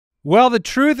Well, the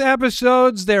Truth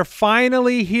episodes, they're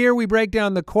finally here. We break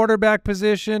down the quarterback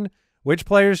position. Which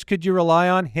players could you rely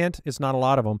on? Hint, it's not a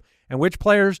lot of them. And which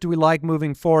players do we like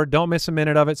moving forward? Don't miss a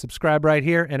minute of it. Subscribe right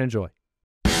here and enjoy.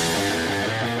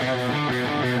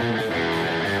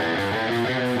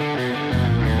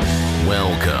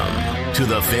 Welcome to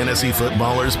the Fantasy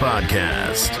Footballers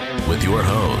Podcast with your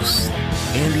hosts,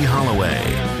 Andy Holloway,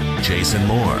 Jason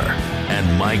Moore,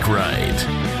 and Mike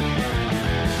Wright.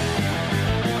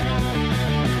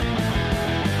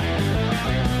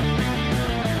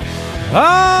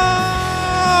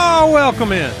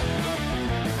 Welcome in.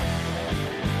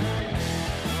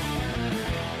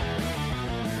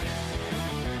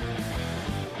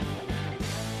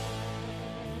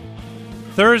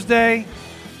 Thursday,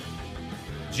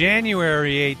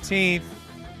 January 18th,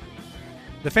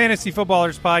 the Fantasy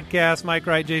Footballers Podcast. Mike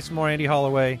Wright, Jason Moore, Andy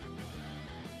Holloway.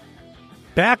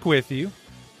 Back with you.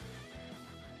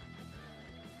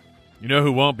 You know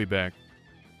who won't be back?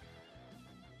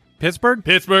 Pittsburgh?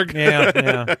 Pittsburgh.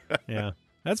 Yeah.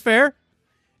 That's fair.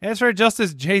 That's fair, just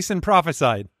as Jason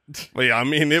prophesied. Well, yeah, I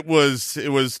mean, it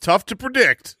was tough to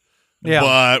predict,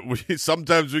 but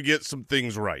sometimes we get some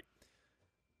things right.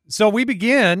 So we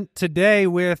begin today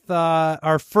with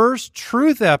our first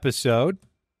Truth episode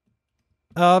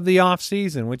of the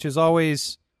offseason, which is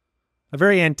always a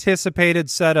very anticipated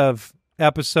set of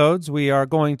episodes. We are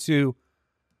going to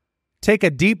take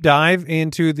a deep dive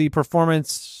into the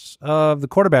performance of the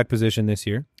quarterback position this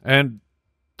year. And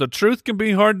the truth can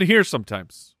be hard to hear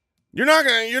sometimes. You're not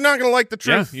gonna like the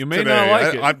truth. Yeah, you may today. not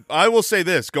like it. I will say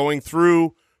this: going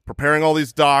through, preparing all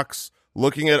these docs,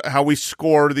 looking at how we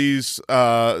score these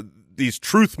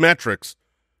truth metrics,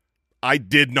 I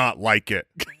did not like it.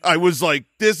 I was like,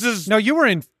 "This is no." You were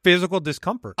in physical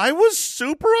discomfort. I was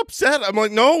super upset. I'm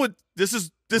like, "No, this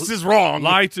is wrong."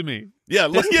 Lie to me. Yeah,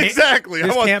 exactly.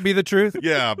 This can't be the truth.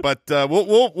 Yeah, but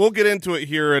we'll get into it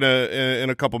here in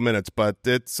a couple minutes. But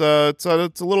it's a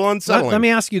little unsettling. Let me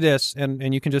ask you this,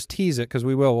 and you can just tease it because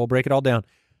we'll break it all down.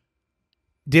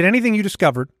 Did anything you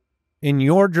discovered in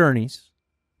your journeys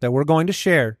that we're going to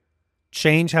share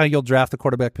change how you'll draft the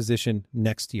quarterback position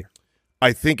next year?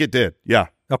 I think it did. Yeah.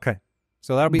 Okay.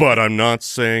 So that'll be. But I'm not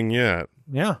saying yet.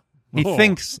 Yeah. He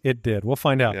thinks it did. We'll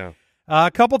find out. Yeah.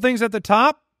 A couple things at the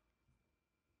top.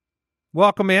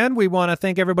 Welcome in. We want to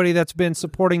thank everybody that's been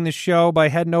supporting the show by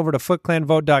heading over to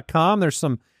footclanvote.com. There's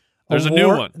a new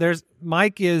one. There's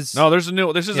This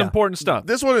is important stuff.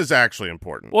 This one is actually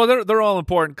important. Well, they're all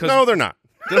important because no, they're not.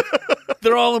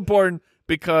 They're all important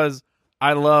because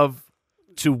I love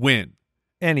to win.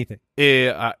 Anything.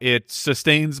 It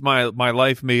sustains my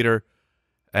life meter,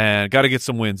 and got to get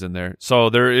some wins in there. So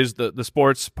there is the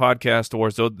sports podcast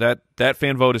awards. So that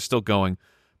fan vote is still going,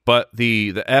 but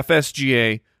the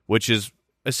FSGA, which is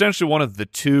essentially one of the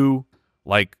two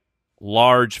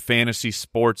large fantasy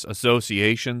sports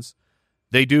associations,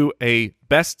 they do a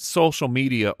best social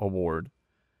media award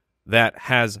that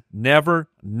has never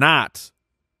not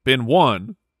been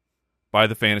won by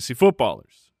the fantasy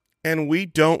footballers. And we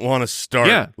don't want to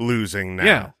start losing now.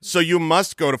 Yeah. So you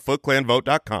must go to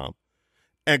footclanvote.com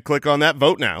and click on that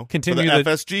vote now. Continue for the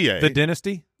FSGA. The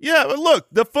dynasty? Yeah, but look,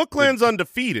 the Foot Clan's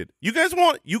undefeated. You guys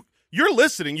you're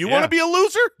listening. You want to be a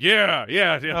loser? Yeah.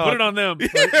 Put it on them.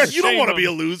 Yeah, you don't want to be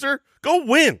a loser. Go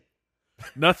win.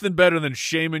 Nothing better than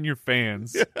shaming your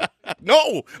fans.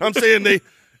 No, I'm saying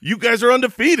you guys are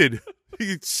undefeated.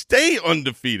 You stay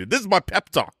undefeated. This is my pep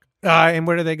talk. And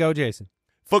where do they go, Jason?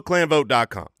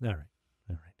 Footclanvote.com. All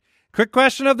right. Quick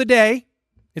question of the day.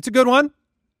 It's a good one.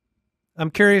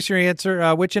 I'm curious your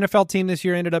answer. Which NFL team this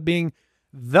year ended up being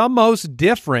the most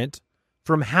different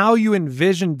from how you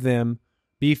envisioned them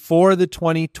before the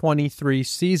 2023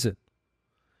 season?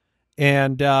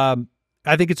 And I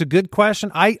think it's a good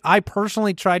question. I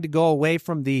personally tried to go away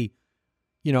from the,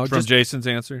 from Jason's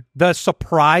answer, the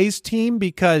surprise team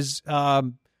because, I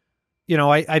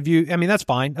view, that's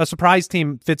fine. A surprise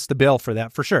team fits the bill for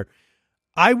that, for sure.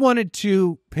 I wanted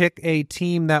to pick a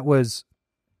team that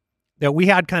we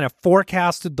had kind of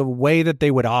forecasted the way that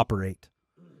they would operate,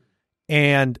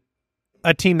 and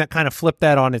a team that kind of flipped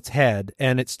that on its head,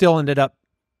 and it still ended up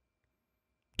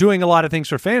doing a lot of things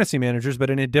for fantasy managers, but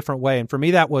in a different way. And for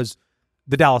me, that was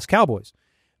the Dallas Cowboys,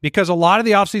 because a lot of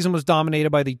the offseason was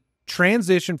dominated by the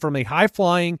transition from a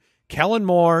high-flying Kellen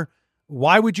Moore,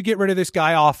 why would you get rid of this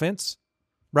guy offense,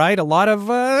 right? A lot of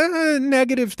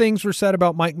negative things were said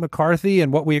about Mike McCarthy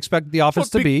and what we expected the offense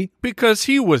to be. Because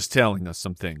he was telling us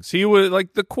some things. He was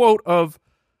like the quote of,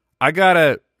 we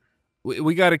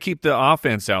got to keep the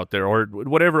offense out there, or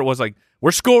whatever it was, like, we're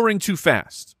scoring too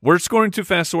fast. We're scoring too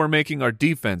fast, so we're making our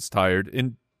defense tired,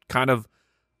 in kind of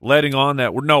letting on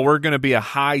that we're going to be a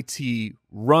high T,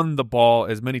 run the ball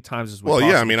as many times as we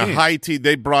possibly I mean, can. a high T.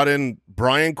 They brought in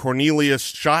Brian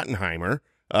Cornelius Schottenheimer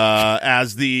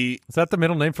as the. Is that the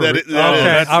middle name for?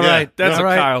 That All right. That's All a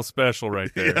right. Kyle special right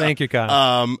there. Thank you, Kyle.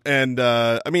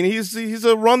 I mean, he's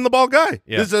a run the ball guy.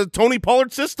 Yeah. This is a Tony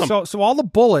Pollard system. So all the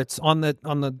bullets on the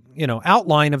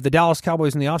outline of the Dallas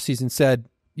Cowboys in the offseason said,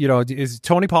 is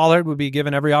Tony Pollard would be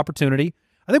given every opportunity.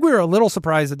 I think we were a little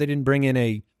surprised that they didn't bring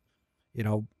in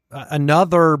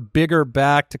another bigger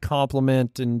back to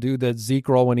complement and do the Zeke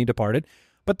role when he departed.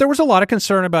 But there was a lot of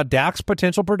concern about Dak's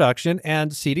potential production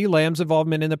and CeeDee Lamb's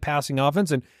involvement in the passing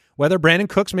offense and whether Brandon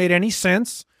Cooks made any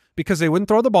sense because they wouldn't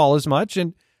throw the ball as much.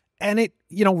 And it,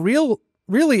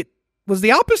 really it was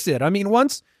the opposite. I mean,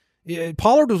 once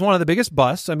Pollard was one of the biggest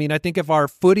busts. I mean, I think if our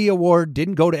footy award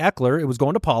didn't go to Eckler, it was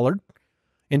going to Pollard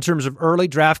in terms of early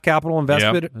draft capital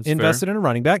invested in a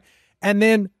running back. And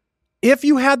then if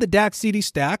you had the Dak CeeDee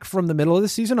stack from the middle of the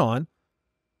season on,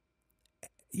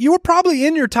 you were probably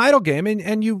in your title game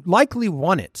and you likely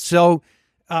won it. So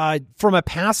from a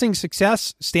passing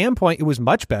success standpoint, it was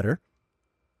much better.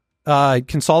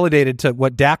 Consolidated to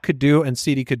what Dak could do and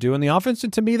CeeDee could do in the offense.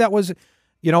 And to me, that was,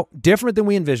 different than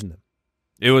we envisioned them.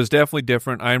 It was definitely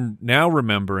different. I'm now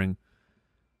remembering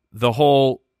the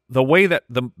way that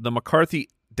the McCarthy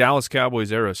Dallas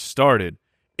Cowboys era started.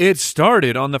 It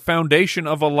started on the foundation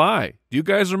of a lie. Do you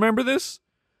guys remember this?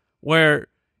 Where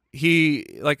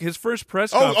his first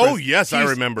press conference. Oh yes, I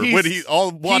remember. When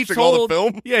watching all the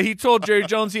film? Yeah, he told Jerry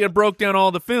Jones he had broke down all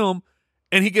the film,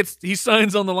 and he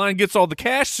signs on the line, gets all the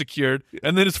cash secured,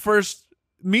 and then his first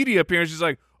media appearance, he's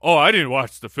like, "Oh, I didn't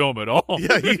watch the film at all."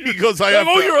 Yeah, he goes,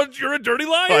 you're a dirty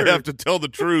liar. I have to tell the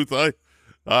truth.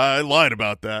 I lied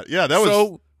about that. Yeah, that was.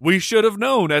 So we should have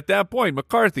known at that point.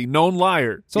 McCarthy, known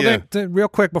liar. So then, real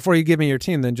quick before you give me your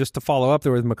team, then just to follow up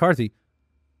there with McCarthy,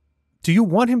 do you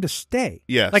want him to stay?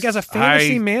 Yes. Like as a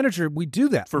fantasy manager, we do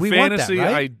that. For we fantasy, want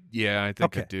that, right? I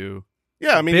think I do.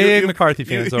 Yeah, I mean, big McCarthy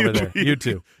fans over there. You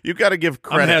too. You got to give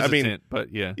credit. I'm hesitant,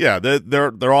 but yeah. Yeah,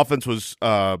 their offense was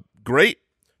great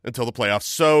until the playoffs.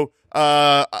 So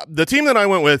the team that I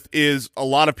went with is a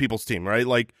lot of people's team, right?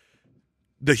 Like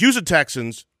the Houston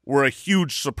Texans were a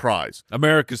huge surprise.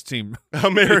 America's team.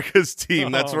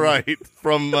 That's right.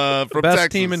 From Best Texas.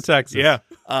 team in Texas. Yeah.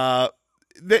 How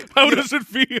does it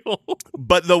feel?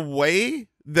 But the way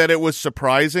that it was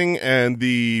surprising and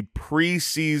the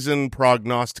preseason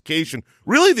prognostication,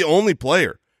 really the only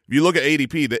player, if you look at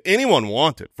ADP, that anyone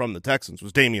wanted from the Texans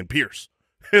was Dameon Pierce.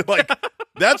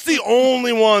 That's the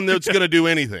only one that's going to do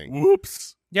anything.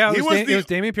 Whoops. Yeah, it was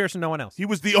Dameon Pierce and no one else. He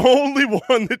was the only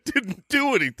one that didn't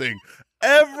do anything.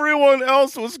 Everyone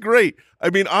else was great. I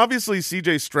mean, obviously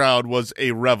C.J. Stroud was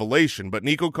a revelation, but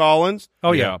Nico Collins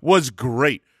was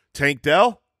great. Tank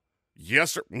Dell?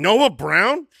 Yes, sir. Noah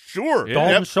Brown? Sure. Yeah.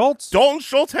 Dalton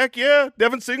Schultz? Heck yeah.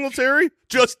 Devin Singletary?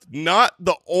 Just not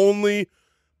the only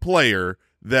player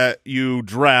that you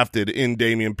drafted in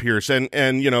Dameon Pierce. And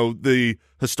the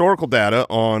historical data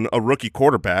on a rookie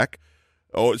quarterback,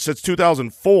 since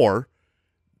 2004,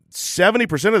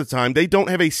 70% of the time, they don't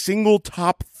have a single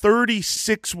top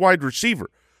 36 wide receiver.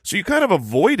 So you kind of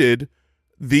avoided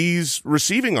these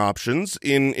receiving options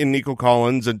in Nico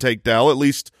Collins and Tank Dell, at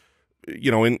least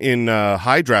in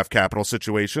high draft capital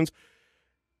situations.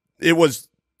 It was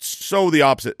so the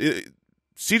opposite.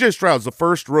 C.J. Stroud's the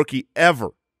first rookie ever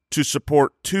to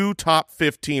support two top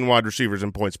 15 wide receivers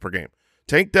in points per game.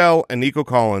 Tank Dell and Nico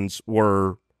Collins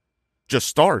were just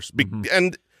stars.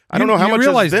 And I don't know how much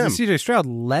realize is them. C.J. Stroud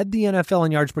led the NFL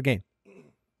in yards per game.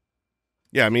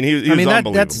 Yeah, I mean, he was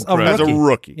unbelievable. That's as a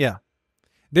rookie. Yeah.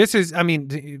 This is, I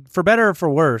mean, for better or for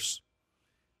worse,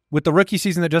 with the rookie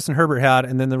season that Justin Herbert had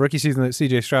and then the rookie season that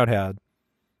C.J. Stroud had,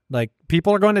 like,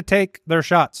 people are going to take their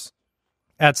shots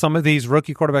at some of these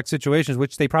rookie quarterback situations,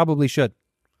 which they probably should.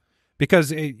 Because,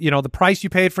 the price you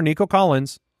paid for Nico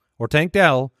Collins or Tank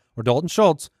Dell or Dalton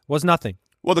Schultz was nothing.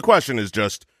 Well, the question is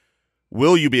just,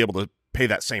 will you be able to pay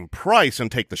that same price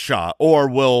and take the shot, or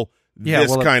will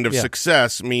this kind of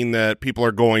success mean that people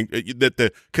are going that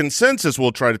the consensus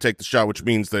will try to take the shot, which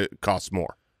means that it costs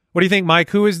more? What do you think, Mike?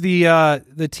 Who is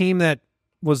the team that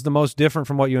was the most different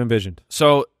from what you envisioned?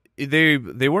 So they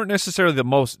weren't necessarily the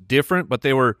most different, but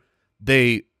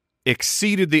they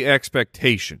exceeded the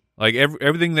expectation. Like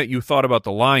everything that you thought about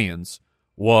the Lions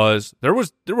there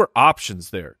were options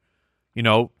there.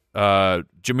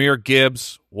 Jahmyr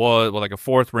Gibbs was like a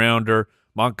fourth rounder.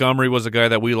 Montgomery was a guy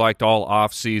that we liked all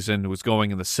offseason, who was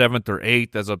going in the 7th or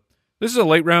 8th this is a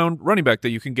late round running back that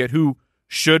you can get who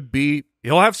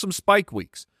he'll have some spike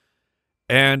weeks.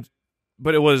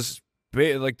 But it was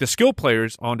like the skill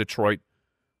players on Detroit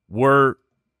were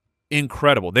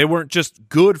incredible. They weren't just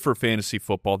good for fantasy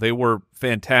football. They were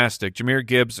fantastic. Jahmyr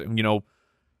Gibbs,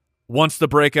 once the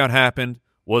breakout happened,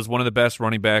 was one of the best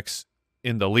running backs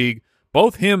in the league.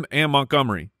 Both him and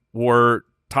Montgomery were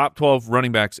top 12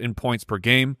 running backs in points per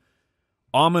game.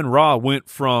 Amon-Ra went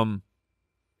from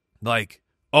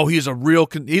he's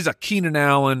a Keenan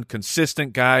Allen,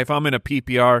 consistent guy. If I'm in a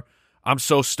PPR, I'm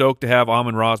so stoked to have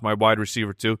Amon-Ra as my wide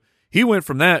receiver too. He went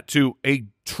from that to a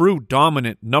true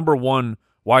dominant number one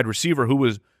wide receiver who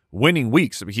was winning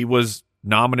weeks. I mean, he was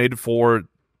nominated for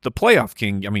the playoff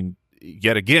king. I mean,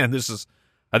 yet again,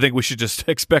 I think we should just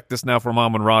expect this now from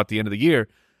Amon-Ra at the end of the year.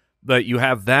 But you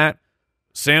have that.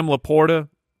 Sam Laporta,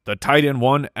 the tight end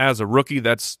one as a rookie,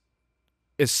 that's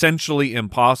essentially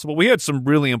impossible. We had some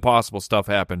really impossible stuff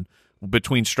happen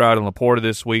between Stroud and Laporta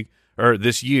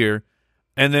this year.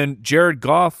 And then Jared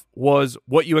Goff was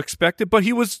what you expected, but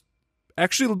he was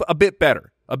actually a bit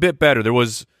better. There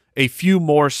was a few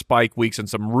more spike weeks and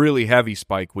some really heavy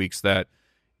spike weeks that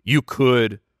you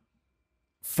could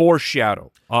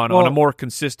foreshadow on a more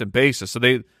consistent basis. So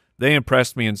they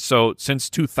impressed me. And so since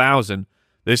 2000,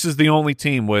 this is the only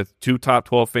team with 2 top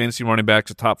 12 fantasy running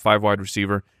backs, a top 5 wide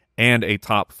receiver, and a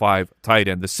top 5 tight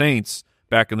end. The Saints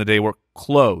back in the day were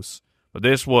close, but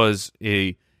this was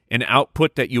an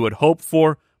output that you would hope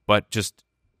for, but just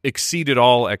exceeded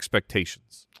all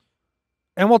expectations.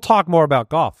 And we'll talk more about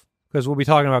Goff because we'll be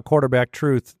talking about quarterback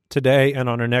truth today and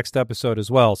on our next episode as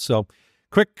well. So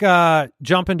quick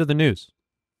jump into the news.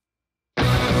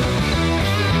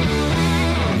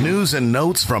 News and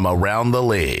notes from around the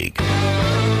league.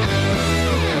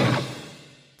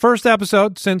 First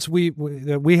episode since we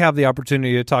have the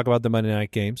opportunity to talk about the Monday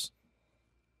night games.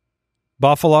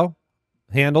 Buffalo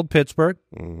handled Pittsburgh.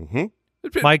 Mm-hmm.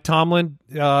 Mike Tomlin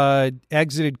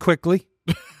exited quickly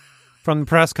from the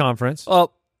press conference.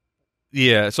 Well,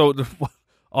 yeah, so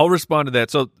I'll respond to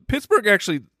that. So Pittsburgh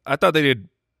actually, I thought they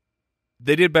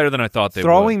did better than I thought they would.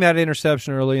 Throwing that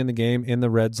interception early in the game in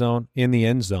the red zone, in the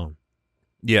end zone.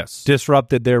 Yes.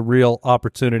 Disrupted their real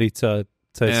opportunity to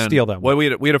steal that one. Well, we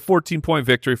had a 14-point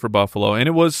victory for Buffalo, and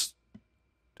it was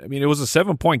a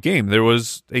 7-point game. There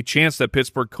was a chance that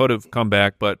Pittsburgh could have come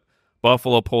back, but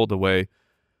Buffalo pulled away.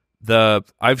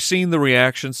 I've seen the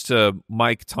reactions to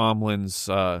Mike Tomlin's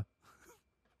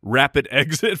rapid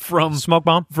exit from smoke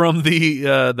bomb from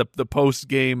the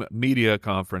post-game media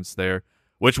conference there,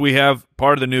 which we have.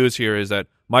 Part of the news here is that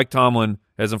Mike Tomlin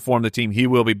has informed the team he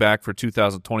will be back for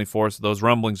 2024, so those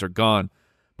rumblings are gone.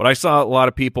 But I saw a lot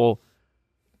of people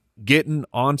getting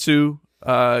onto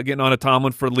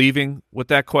Tomlin for leaving with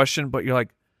that question, but you're like,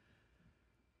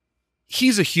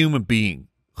 he's a human being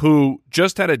who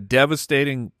just had a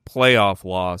devastating playoff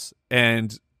loss,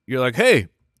 and you're like, hey,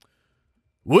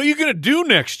 what are you going to do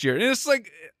next year? And it's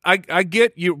like, I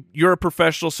get you're a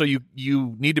professional, so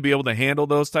you need to be able to handle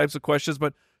those types of questions,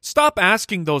 but stop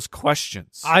asking those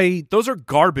questions. Those are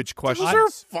garbage questions.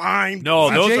 Those are fine.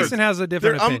 No, Jason has a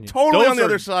different opinion. I'm totally Those on the are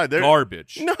other side. They're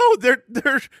garbage. No,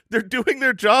 they're doing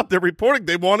their job. They're reporting.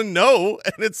 They want to know,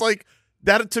 and it's like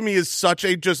that to me is such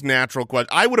a just natural question.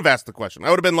 I would have asked the question. I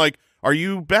would have been like, "Are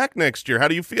you back next year? How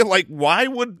do you feel?" Like, why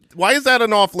is that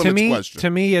an off limits question? To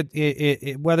me,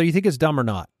 it whether you think it's dumb or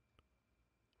not,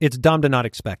 it's dumb to not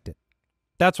expect it.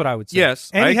 That's what I would say.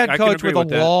 Yes, any head coach with a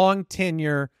that. long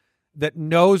tenure that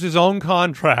knows his own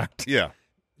contract,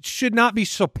 should not be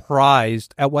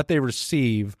surprised at what they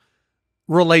receive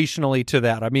relationally to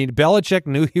that. I mean, Belichick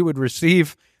knew he would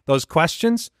receive those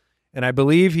questions, and I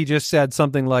believe he just said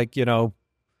something like, we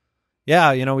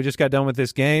just got done with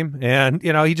this game, and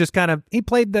he just kind of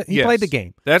played the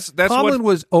game. That's Tomlin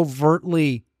was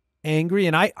overtly angry,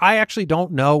 and I actually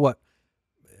don't know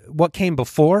what came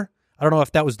before. I don't know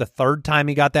if that was the third time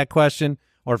he got that question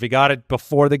or if he got it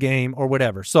before the game or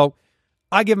whatever. So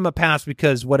I give him a pass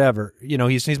because whatever,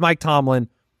 he's Mike Tomlin.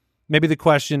 Maybe the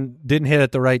question didn't hit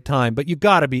at the right time, but you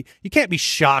can't be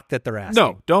shocked that they're asking.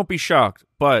 No, don't be shocked,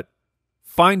 but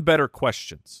find better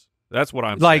questions. That's what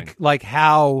I'm saying. Like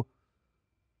how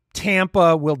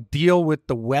Tampa will deal with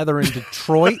the weather in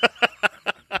Detroit.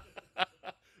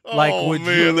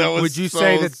 Would you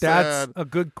say that that's a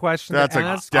good question to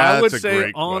ask? I would say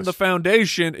on the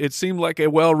foundation, it seemed like a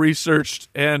well-researched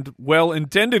and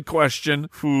well-intended question.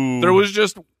 There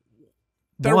was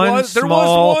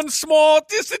one small,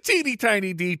 just a teeny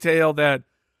tiny detail that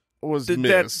was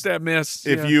missed. That missed.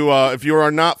 If you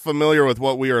are not familiar with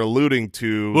what we are alluding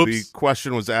to, the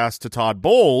question was asked to Todd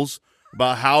Bowles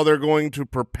about how they're going to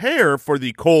prepare for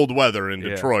the cold weather in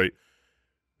Detroit.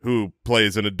 Who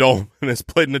plays in a dome and has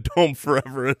played in a dome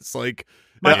forever. It's like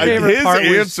my favorite his part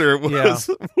answer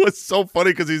was so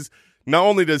funny because he's not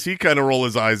only does he kind of roll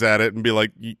his eyes at it and be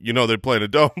like, they're playing a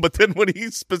dome, but then when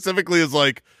he specifically is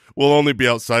like, we'll only be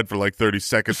outside for like 30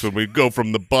 seconds when we go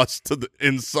from the bus to the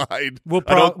inside. We'll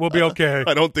be okay.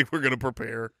 I don't think we're going to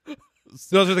prepare.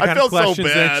 Those are the kind of questions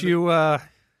so that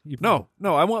you No,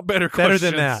 I want better questions.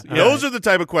 Better than that. Yeah. Those are the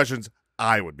type of questions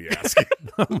I would be asking.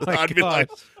 I'd be like,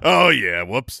 oh yeah,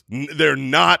 whoops, they're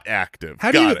not active.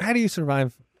 How do you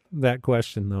survive that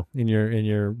question though in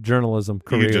your journalism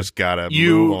career? You just gotta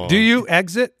move on. Do you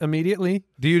exit immediately?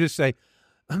 Do you just say,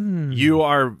 you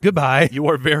are goodbye? You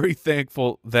are very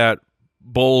thankful that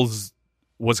Bowles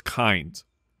was kind.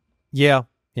 Yeah,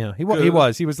 he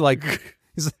was. He was like,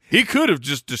 he could have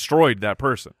just destroyed that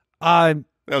person.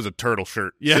 That was a turtle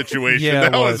shirt situation. Yeah,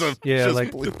 that was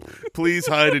please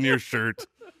hide in your shirt.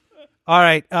 All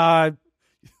right.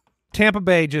 Tampa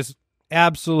Bay just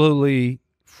absolutely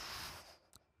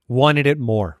wanted it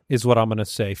more, is what I'm going to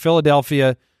say.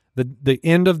 Philadelphia, the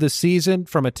end of the season,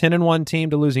 from a 10-1 team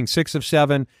to losing 6 of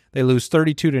 7, they lose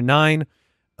 32-9.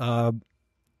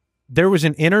 There was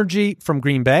an energy from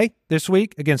Green Bay this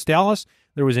week against Dallas.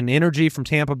 There was an energy from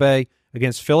Tampa Bay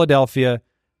against Philadelphia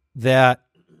that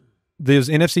those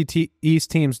NFC East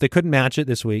teams, they couldn't match it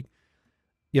this week.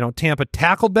 Tampa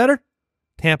tackled better.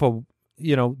 Tampa,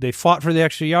 they fought for the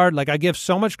extra yard. Like, I give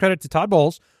so much credit to Todd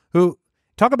Bowles, who,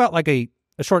 talk about like a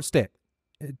short stick,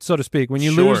 so to speak. When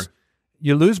you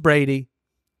lose Brady,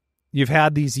 you've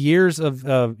had these years of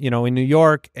in New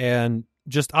York and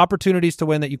just opportunities to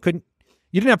win that you didn't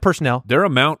have personnel. Their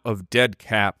amount of dead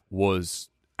cap was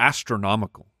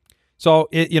astronomical. So,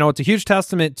 it's a huge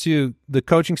testament to the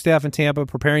coaching staff in Tampa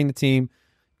preparing the team,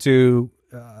 to,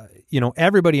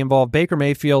 everybody involved. Baker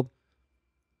Mayfield,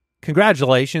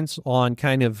 congratulations on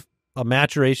kind of a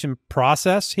maturation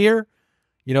process here.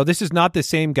 This is not the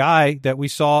same guy that we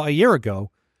saw a year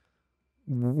ago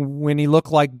when he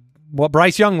looked like what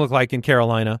Bryce Young looked like in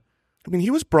Carolina. I mean, he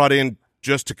was brought in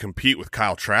just to compete with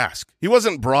Kyle Trask. He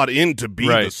wasn't brought in to be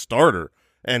the starter,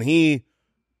 and he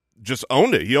just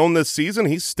owned it. He owned this season.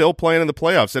 He's still playing in the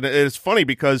playoffs. And it's funny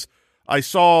because I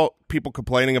saw people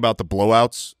complaining about the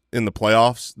blowouts in the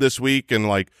playoffs this week and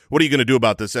like, what are you going to do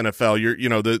about this, NFL?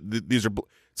 These are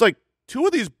it's like 2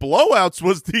 of these blowouts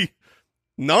was the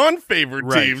non-favorite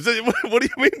teams. What do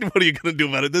you mean? What are you going to do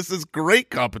about it? This is great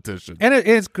competition. And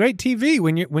it's great TV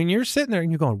when you're sitting there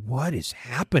and you're going, what is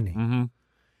happening? Mm-hmm.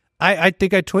 I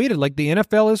think I tweeted, like, the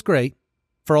NFL is great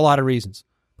for a lot of reasons,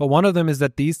 but one of them is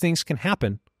that these things can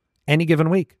happen any given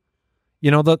week.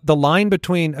 The line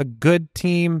between a good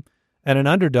team and an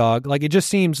underdog, like, it just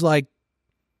seems like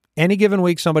any given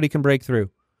week somebody can break through.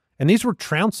 And these were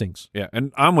trouncings. Yeah,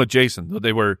 and I'm with Jason.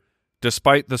 They were,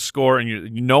 despite the score and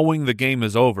you knowing the game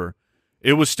is over,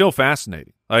 it was still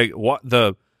fascinating. Like, what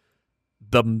the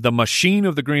machine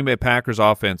of the Green Bay Packers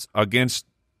offense against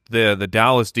the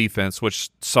Dallas defense,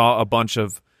 which saw a bunch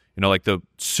of, like the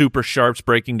super sharps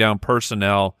breaking down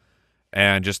personnel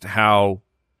and just how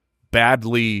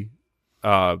badly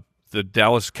the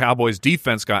Dallas Cowboys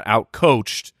defense got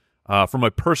outcoached from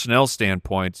a personnel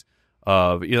standpoint.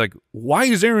 Like, why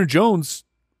is Aaron Jones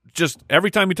just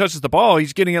every time he touches the ball,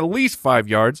 he's getting at least 5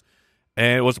 yards?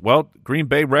 And it was, Green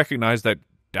Bay recognized that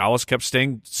Dallas kept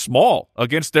staying small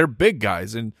against their big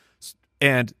guys,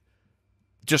 and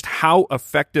just how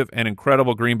effective and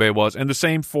incredible Green Bay was, and the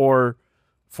same for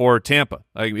Tampa.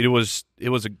 Like, it was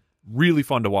a really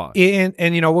fun to watch. And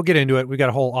we'll get into it. We got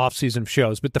a whole offseason of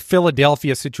shows, but the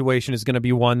Philadelphia situation is going to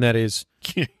be one that is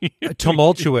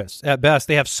tumultuous at best.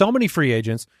 They have so many free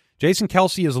agents. Jason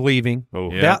Kelce is leaving.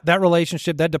 Oh, yeah. That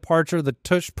relationship, that departure, the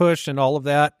tush push and all of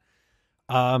that.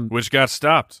 Which got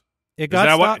stopped. It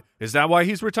got stopped. Is that why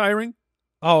he's retiring?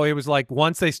 Oh, it was like,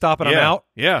 once they stop it, I'm out?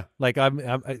 Yeah. Like, I'm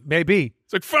maybe.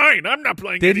 It's like, fine, I'm not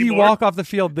playing Did anymore. he walk off the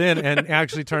field then and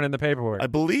actually turn in the paperwork? I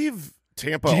believe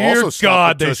Tampa Dear also stopped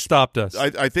God, the they tush. stopped us.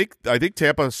 I think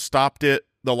Tampa stopped it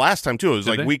the last time, too. It was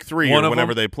like week 3 or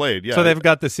whenever they played. Yeah. So they've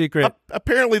got the secret.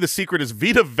 Apparently the secret is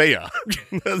Vita Vea.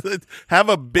 Have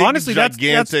a big, honestly,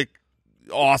 gigantic,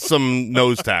 awesome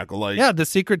nose tackle. Like, yeah, the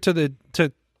secret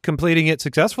to completing it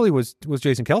successfully was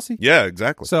Jason Kelce. Yeah,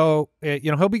 exactly. So,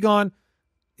 he'll be gone.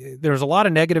 There's a lot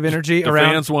of negative energy the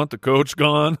around. Fans want the coach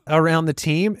gone. Around the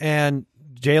team, and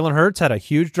Jalen Hurts had a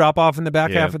huge drop-off in the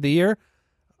back half of the year.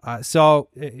 So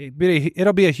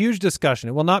it'll be a huge discussion.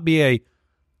 It will not be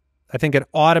I think, an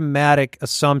automatic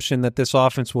assumption that this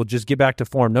offense will just get back to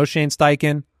form. No Shane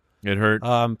Steichen. It hurt.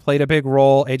 Played a big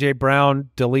role. A.J. Brown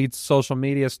deletes social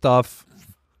media stuff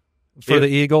for the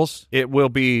Eagles. It will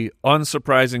be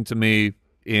unsurprising to me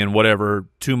in whatever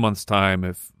 2 months' time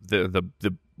if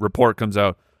the report comes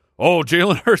out, oh,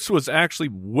 Jalen Hurts was actually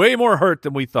way more hurt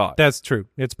than we thought. That's true.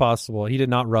 It's possible. He did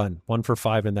not run 1 for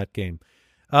 5 in that game.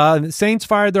 The Saints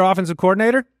fired their offensive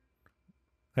coordinator.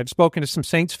 I've spoken to some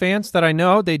Saints fans that I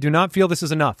know. They do not feel this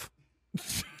is enough.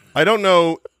 I don't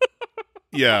know.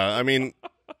 Yeah, I mean,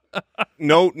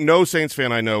 no Saints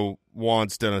fan I know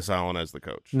wants Dennis Allen as the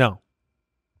coach. No.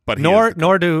 But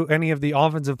nor do any of the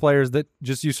offensive players that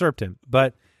just usurped him.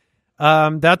 But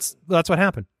that's what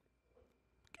happened.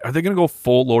 Are they going to go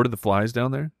full Lord of the Flies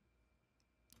down there?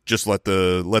 Just let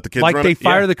the kids like run they it?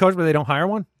 fire the coach, but they don't hire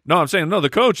one? No, I'm saying, no, the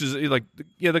coach is like,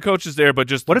 yeah, the coach is there, but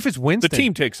just what if it's Winston? The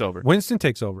team takes over. Winston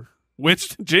takes over.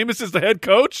 Winston Jameis is the head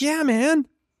coach? Yeah, man.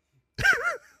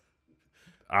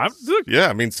 Yeah,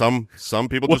 I mean, some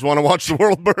people just want to watch the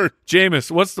world burn. Jameis,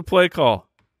 what's the play call?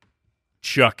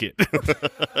 Chuck it.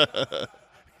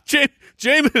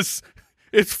 Jameis,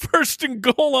 it's 1st and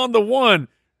goal on the 1.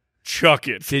 Chuck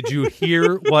it. Did you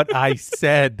hear what I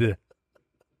said?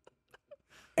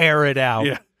 Air it out.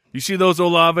 Yeah. You see those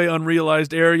Olave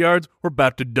unrealized air yards? We're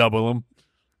about to double them.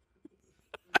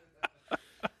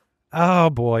 Oh,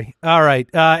 boy. All right.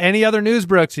 Any other news,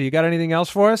 Brooksy? You got anything else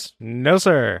for us? No,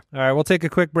 sir. All right, we'll take a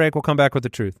quick break. We'll come back with the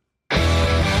truth.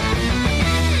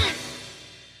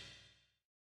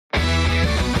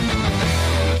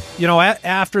 You know,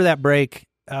 after that break,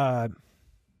 I'm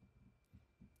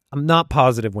not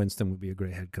positive Winston would be a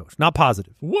great head coach. Not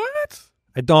positive. What?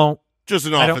 I don't. Just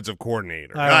an offensive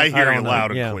coordinator. I hear you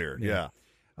loud and clear. Yeah.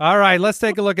 All right, let's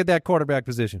take a look at that quarterback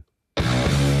position.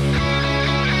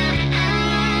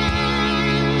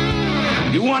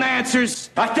 You want answers?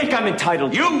 I think I'm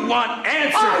entitled. You want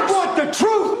answers? I want the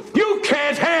truth! You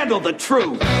can't handle the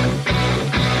truth!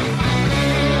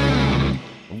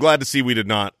 I'm glad to see we did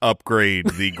not upgrade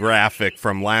the graphic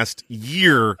from last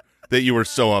year that you were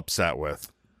so upset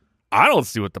with. I don't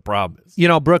see what the problem is. You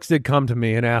know, Brooks did come to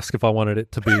me and ask if I wanted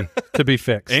it to be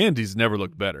fixed. And he's never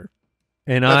looked better.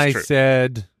 And That's I true.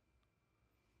 said,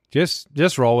 just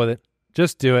roll with it.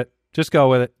 Just do it. Just go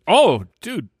with it. Oh,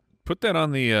 dude, put that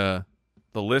on the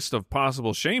list of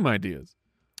possible shame ideas.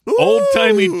 Ooh!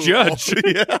 Old-timey judge.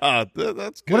 Yeah,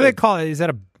 that's good. What do they call it? Is that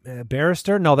a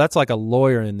barrister? No, that's like a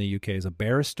lawyer in the UK. Is a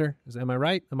barrister? Am I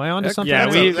right? Am I on to something? Yeah,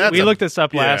 That's we a- looked this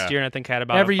up yeah. last year, and I think had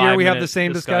about Every a year we have 5-minute the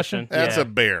same discussion? That's Yeah. a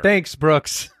bear. Thanks,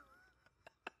 Brooks.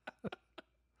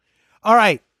 All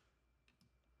right.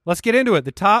 Let's get into it.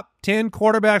 The top 10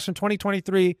 quarterbacks from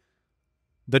 2023.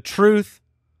 The truth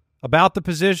about the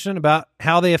position, about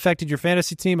how they affected your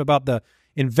fantasy team, about the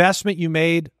investment you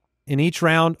made in each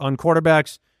round on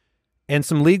quarterbacks, and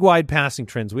some league-wide passing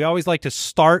trends. We always like to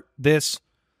start this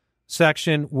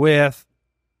section with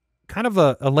kind of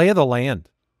a lay of the land,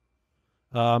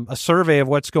 a survey of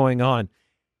what's going on.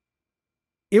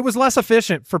 It was less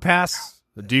efficient for pass.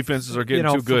 The defenses are getting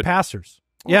too for good. passers.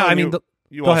 Well, Yeah, I and mean,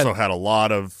 you go also ahead. had a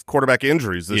lot of quarterback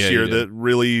injuries this Yeah, year you did. that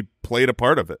really played a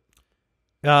part of it.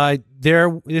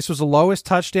 this was the lowest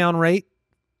touchdown rate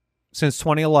since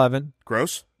 2011.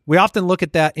 Gross. We often look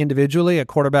at that individually at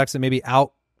quarterbacks that maybe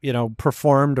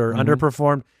performed or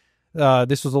underperformed.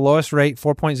 This was the lowest rate,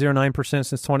 4.09%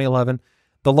 since 2011.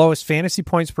 The lowest fantasy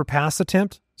points per pass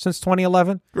attempt since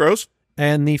 2011. Gross.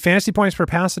 And the fantasy points per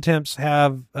pass attempts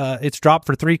have it's dropped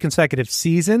for 3 consecutive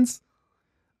seasons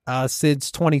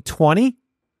since 2020.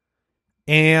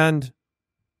 And,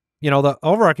 the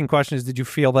overarching question is, did you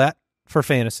feel that for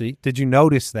fantasy? Did you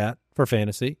notice that for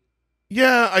fantasy?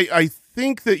 Yeah, I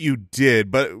think that you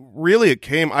did, but really it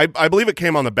came, I believe it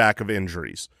came on the back of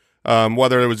injuries.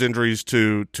 Whether it was injuries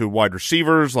to wide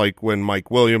receivers, like when Mike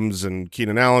Williams and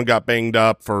Keenan Allen got banged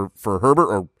up for Herbert,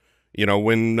 or,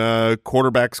 when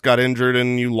quarterbacks got injured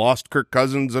and you lost Kirk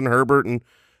Cousins and Herbert. And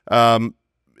the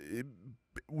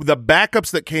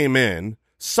backups that came in,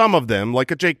 some of them,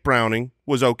 like a Jake Browning,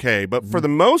 was okay. But for the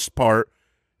most part,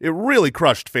 it really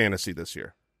crushed fantasy this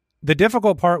year. The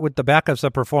difficult part with the backups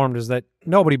that performed is that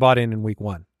nobody bought in week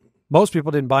 1. Most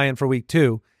people didn't buy in for week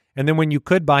 2. And then when you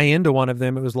could buy into one of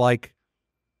them, it was like,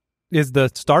 is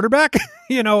the starter back?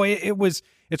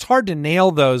 It's hard to nail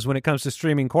those when it comes to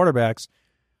streaming quarterbacks.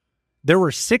 There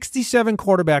were 67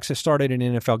 quarterbacks that started an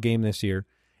NFL game this year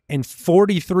and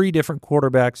 43 different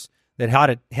quarterbacks that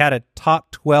had a top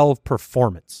 12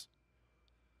 performance.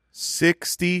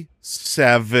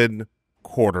 67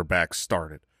 quarterbacks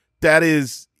started.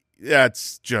 That's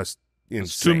just insane.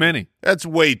 It's too many. That's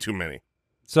way too many.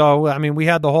 So, I mean, we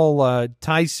had the whole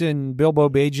Tyson, Bilbo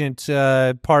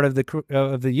Bagent part of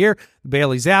the year.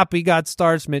 Bailey Zappi got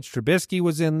starts. Mitch Trubisky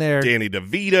was in there. Danny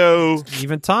DeVito.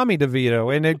 Even Tommy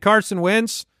DeVito. And then Carson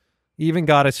Wentz even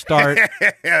got a start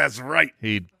That's right.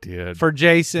 He did. for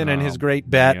Jason and his great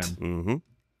bet. man. Mm-hmm.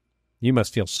 You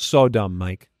must feel so dumb,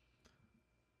 Mike.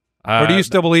 Or do you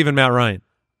still believe in Matt Ryan?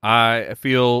 I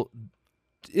feel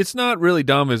it's not really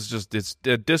dumb. It's just it's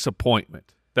a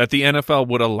disappointment that the NFL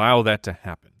would allow that to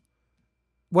happen.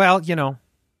 Well,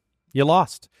 you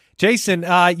lost. Jason,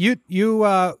 you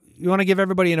want to give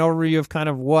everybody an overview of kind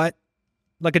of what,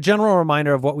 like a general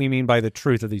reminder of what we mean by the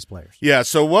truth of these players. Yeah,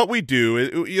 so what we do,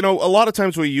 a lot of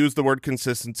times we use the word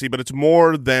consistency, but it's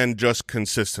more than just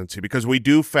consistency because we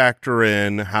do factor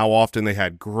in how often they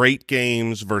had great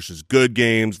games versus good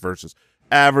games versus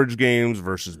average games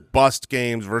versus bust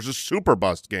games versus super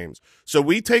bust games. So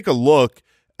we take a look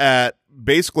at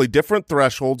basically different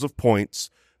thresholds of points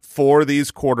for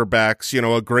these quarterbacks.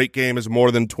 A great game is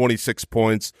more than 26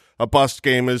 points. A bust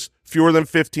game is fewer than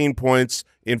 15 points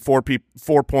in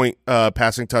 4-point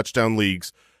passing touchdown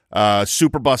leagues.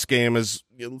 Super bust game is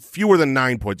fewer than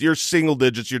 9 points. You're single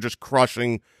digits. You're just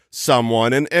crushing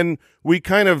someone. And we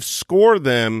kind of score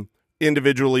them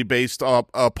individually based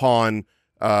upon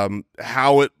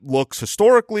how it looks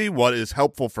historically, what is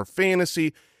helpful for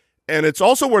fantasy. And it's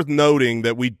also worth noting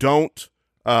that we don't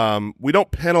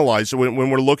penalize. So when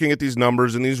we're looking at these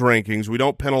numbers and these rankings, we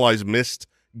don't penalize missed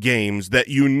games that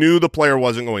you knew the player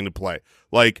wasn't going to play.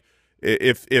 Like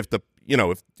if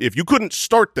you couldn't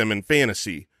start them in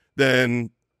fantasy,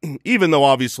 then even though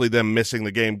obviously them missing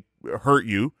the game hurt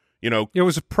you, it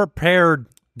was prepared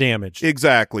damage.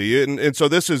 Exactly. And so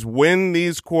this is when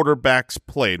these quarterbacks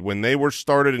played, when they were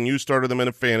started and you started them in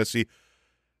a fantasy,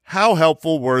 how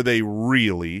helpful were they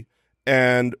really?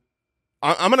 And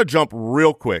I'm going to jump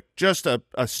real quick, just a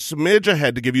smidge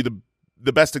ahead to give you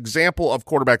the best example of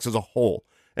quarterbacks as a whole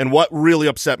and what really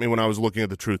upset me when I was looking at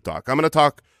the Truth Doc. I'm going to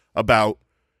talk about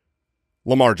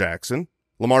Lamar Jackson.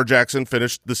 Lamar Jackson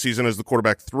finished the season as the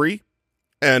quarterback 3.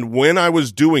 And when I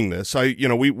was doing this,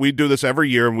 we do this every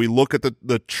year, and we look at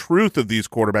the truth of these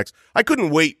quarterbacks. I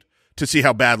couldn't wait to see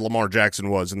how bad Lamar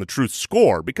Jackson was in the truth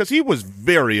score because he was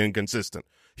very inconsistent.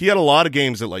 He had a lot of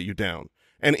games that let you down.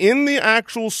 And in the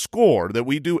actual score that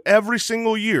we do every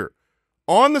single year,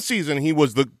 on the season, he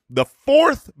was the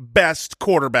 4th best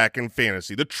quarterback in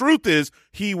fantasy. The truth is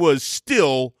he was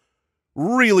still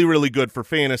really, really good for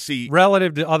fantasy.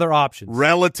 Relative to other options.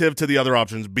 Relative to the other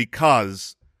options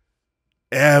because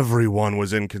everyone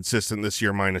was inconsistent this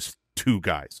year minus 2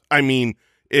 guys. I mean,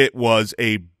 it was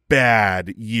a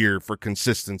bad year for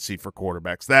consistency for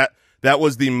quarterbacks. That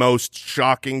was the most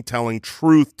shocking, telling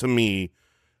truth to me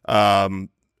at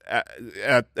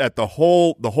the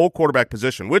whole quarterback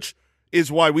position, which is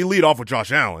why we lead off with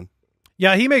Josh Allen.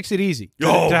 Yeah, he makes it easy to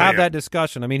have that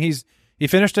discussion. I mean, he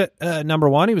finished at number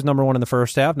 1. He was number 1 in the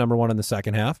first half, number 1 in the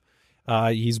second half.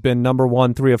 He's been number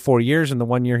 1 3 of 4 years, and the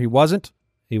 1 year he wasn't,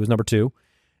 he was number 2.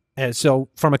 And so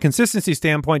from a consistency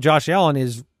standpoint, Josh Allen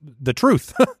is the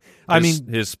truth.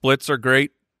 His splits are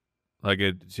great. Like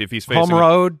if he's facing home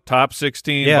road, top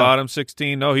 16, bottom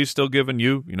 16, no, he's still giving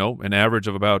you, an average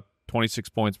of about 26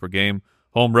 points per game.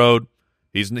 Home road,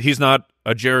 he's not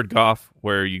a Jared Goff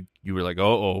where you were like,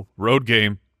 road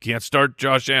game, can't start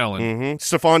Josh Allen. Mm-hmm.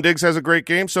 Stephon Diggs has a great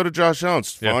game, so did Josh Allen.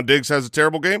 Stephon Diggs has a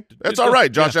terrible game. That's all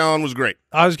right. Josh Allen was great.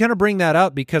 I was going to bring that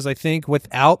up because I think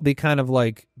without the kind of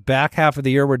like back half of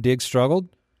the year where Diggs struggled,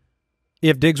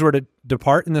 if Diggs were to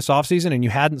depart in this offseason and you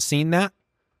hadn't seen that,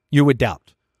 you would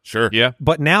doubt. Sure. Yeah.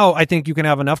 But now I think you can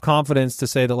have enough confidence to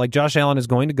say that like Josh Allen is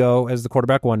going to go as the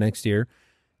quarterback 1 next year.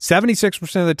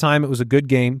 76% of the time it was a good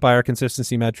game by our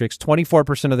consistency metrics.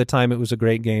 24% of the time it was a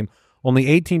great game. Only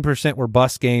 18% were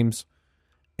bust games.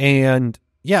 And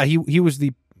yeah, he was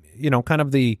the, kind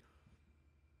of the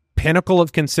pinnacle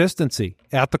of consistency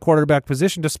at the quarterback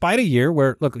position, despite a year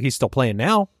where, look, he's still playing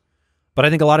now, but I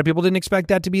think a lot of people didn't expect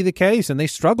that to be the case, and they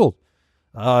struggled.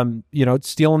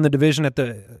 Stealing the division at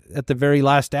the very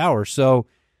last hour. So,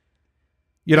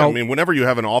 whenever you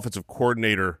have an offensive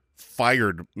coordinator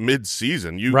fired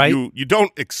mid-season, you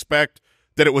don't expect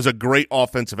that it was a great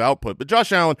offensive output. But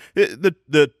Josh Allen,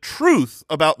 the truth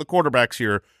about the quarterbacks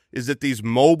here is that these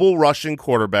mobile rushing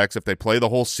quarterbacks, if they play the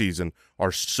whole season,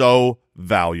 are so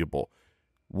valuable.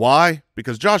 Why?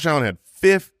 Because Josh Allen had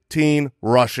 15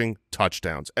 rushing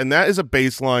touchdowns, and that is a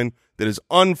baseline that is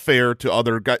unfair to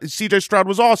other guys. CJ Stroud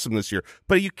was awesome this year,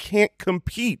 but you can't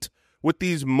compete with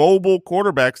these mobile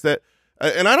quarterbacks that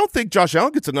and I don't think Josh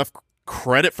Allen gets enough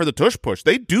credit for the tush push.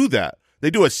 They do that. They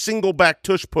do a single back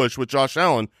tush push with Josh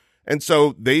Allen, and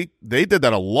so they did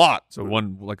that a lot. So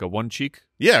like a one cheek?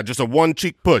 Yeah, just a one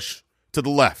cheek push to the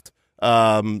left.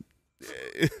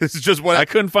 It's just what I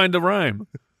couldn't find the rhyme.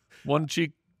 One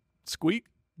cheek squeak?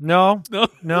 No.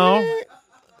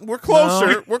 We're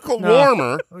closer.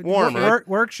 No. We're warmer.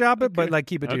 Workshop it, but like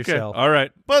keep it to yourself. All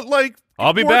right. But like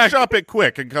I'll be back. Workshop it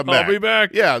quick and come back. I'll be back.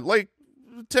 Yeah, like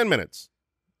 10 minutes.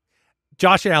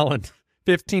 Josh Allen,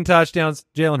 15 touchdowns.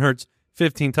 Jalen Hurts,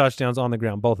 15 touchdowns on the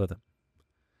ground, both of them.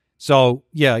 So,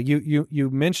 yeah, you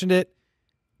mentioned it.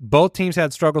 Both teams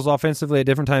had struggles offensively at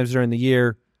different times during the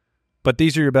year, but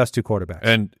these are your best two quarterbacks.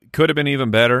 And could have been even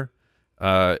better.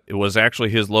 It was actually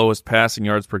his lowest passing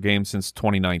yards per game since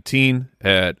 2019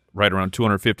 at right around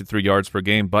 253 yards per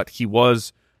game, but he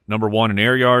was number 1 in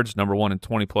air yards, number 1 in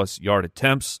 20-plus yard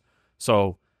attempts.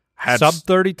 So had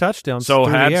sub-30 touchdowns so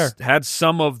through the air. had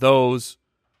some of those,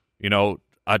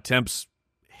 attempts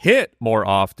hit more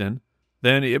often,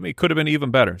 then it could have been even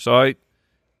better. So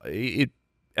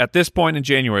at this point in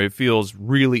January, it feels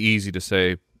really easy to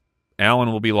say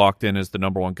Allen will be locked in as the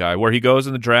number 1 guy. Where he goes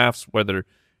in the drafts, whether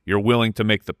you're willing to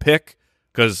make the pick,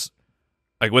 because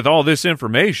like with all this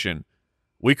information,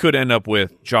 we could end up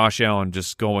with Josh Allen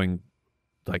just going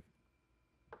like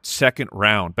second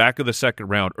round, back of the second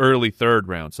round, early third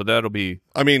round. So that'll be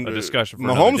a discussion for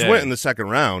Mahomes another day. went in the second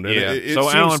round. And yeah. So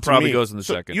Allen probably goes in the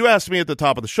second. You asked me at the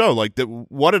top of the show, like,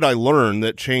 what did I learn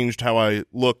that changed how I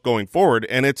look going forward?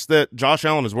 And it's that Josh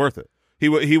Allen is worth it.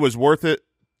 He was worth it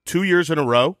 2 years in a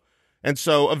row. And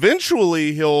so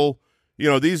eventually he'll,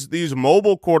 these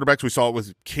mobile quarterbacks, we saw it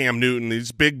with Cam Newton,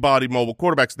 these big-bodied mobile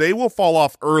quarterbacks, they will fall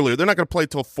off earlier. They're not going to play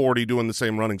till 40 doing the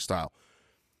same running style.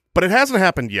 But it hasn't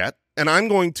happened yet, and I'm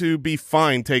going to be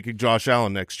fine taking Josh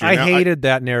Allen next year. I hated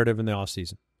that narrative in the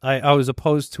offseason. I was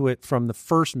opposed to it from the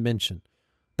first mention,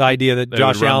 the idea that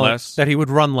Josh Allen, that he would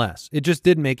run less. It just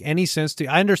didn't make any sense to me.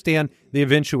 I understand the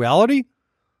eventuality,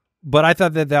 but I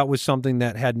thought that was something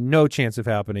that had no chance of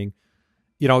happening.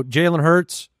 Jalen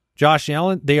Hurts, Josh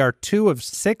Allen, they are 2 of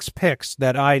 6 picks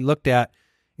that I looked at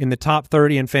in the top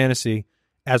 30 in fantasy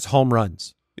as home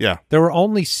runs. Yeah. There were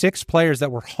only 6 players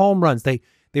that were home runs. They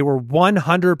were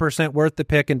 100% worth the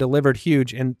pick and delivered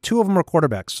huge, and 2 of them were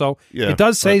quarterbacks. So it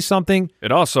does say something.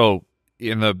 It also,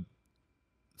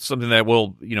 something that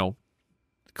will,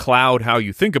 cloud how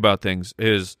you think about things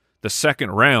is the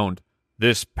second round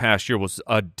this past year was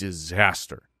a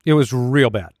disaster. It was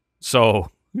real bad. So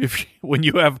when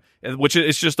you have, which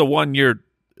it's just a 1 year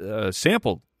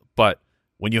sample, but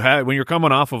when you're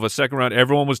coming off of a second round,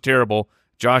 everyone was terrible.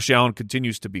 Josh Allen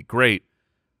continues to be great.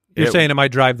 You're saying it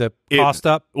might drive the cost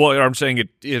up? Well, I'm saying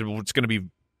it's going to be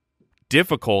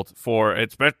difficult for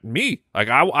me. Like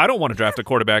I don't want to draft a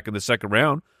quarterback in the second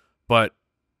round, but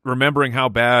remembering how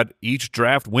bad each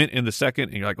draft went in the second,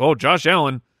 and you're like, oh, Josh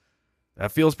Allen,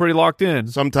 that feels pretty locked in.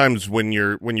 Sometimes when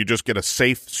you just get a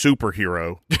safe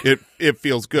superhero, it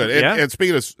feels good. Yeah. And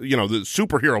speaking of the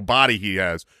superhero body he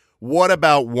has, what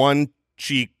about one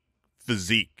cheek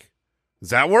physique? Does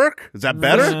that work? Is that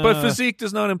better? But physique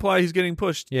does not imply he's getting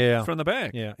pushed from the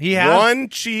back. Yeah, he has one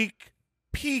cheek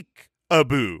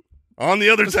peek-a-boo on the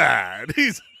other side.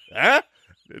 He's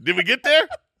Did we get there?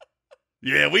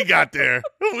 Yeah, we got there.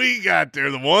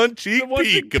 The one cheek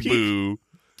peek-a-boo.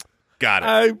 Got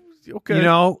it. Okay.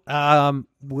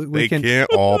 We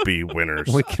can't all be winners.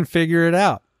 We can figure it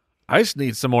out. I just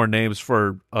need some more names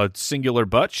for a singular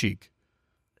butt cheek.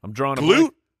 I'm drawing a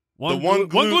glute. One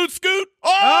glute scoot.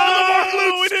 Oh, the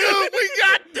one glute scoot. We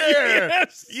got there.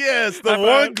 Yes, the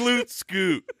one glute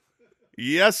scoot.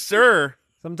 Yes, sir.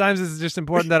 Sometimes it's just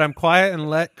important that I'm quiet and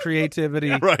let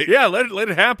creativity. Right. Yeah, let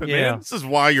it happen, man. This is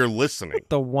why you're listening.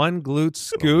 The one glute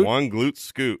scoot. The one glute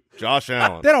scoot. Josh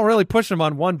Allen. They don't really push him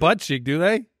on one butt cheek, do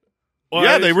they? Well,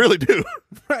 yeah, they really do.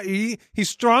 Right. He's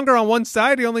stronger on one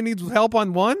side. He only needs help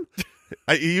on one.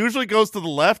 He usually goes to the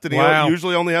left, and he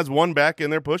usually only has one back in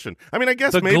there pushing. I mean, I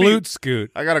guess the maybe glute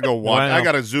scoot. I gotta go watch. Wow. I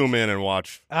gotta zoom in and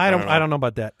watch. I don't know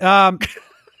about that.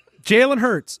 Jalen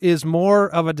Hurts is more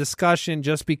of a discussion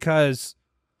just because,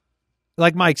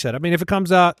 like Mike said, I mean, if it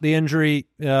comes out the injury,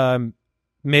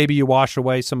 maybe you wash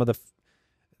away some of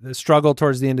the struggle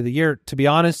towards the end of the year. To be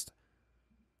honest,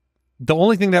 the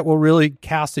only thing that will really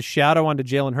cast a shadow onto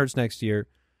Jalen Hurts next year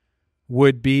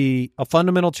would be a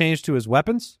fundamental change to his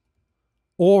weapons,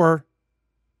 or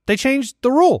they changed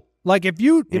the rule. Like if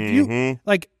you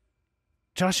like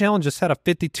Josh Allen just had a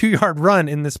 52-yard run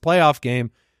in this playoff game.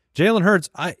 Jalen Hurts,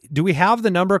 do we have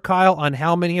the number, Kyle, on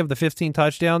how many of the 15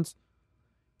 touchdowns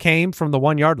came from the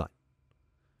 1-yard line?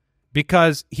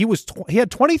 Because he had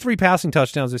 23 passing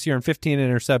touchdowns this year and 15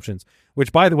 interceptions,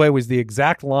 which, by the way, was the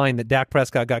exact line that Dak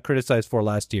Prescott got criticized for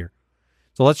last year.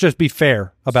 So let's just be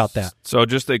fair about that. So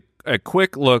just a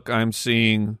quick look, I'm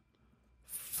seeing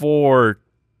 4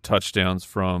 touchdowns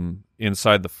from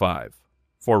inside the 5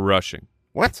 for rushing.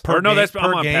 What? I'm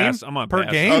on pass. I'm on per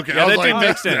pass. game? Okay, yeah, that didn't like,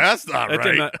 make sense. That's not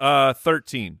right.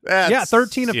 13.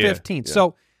 13 of 15. Yeah.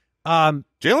 So Jalen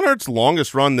Hurts'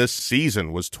 longest run this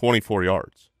season was 24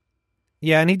 yards.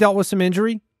 Yeah, and he dealt with some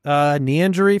injury. knee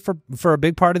injury for a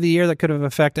big part of the year that could have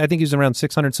affected. I think he was around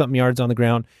 600-something yards on the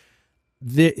ground.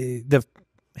 The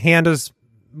hand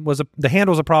was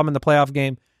a problem in the playoff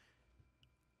game.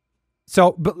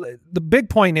 So, but the big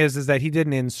point is that he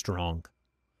didn't end strong.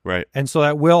 Right. And so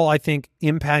that will, I think,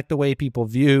 impact the way people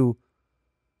view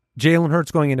Jalen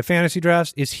Hurts going into fantasy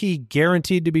drafts. Is he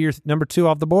guaranteed to be your number 2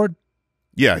 off the board?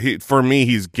 Yeah, for me,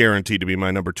 he's guaranteed to be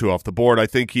my number 2 off the board. I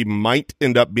think he might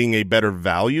end up being a better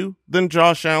value than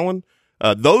Josh Allen.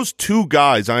 Those two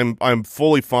guys, I'm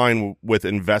fully fine with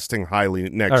investing highly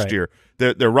next year.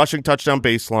 They're rushing touchdown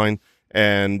baseline,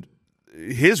 and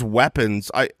his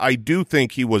weapons, I do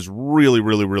think he was really,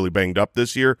 really, really banged up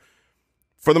this year.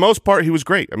 For the most part, he was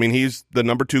great. I mean, he's the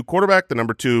number 2 quarterback, the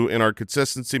number 2 in our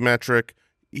consistency metric.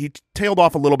 He tailed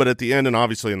off a little bit at the end, and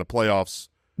obviously in the playoffs,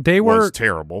 was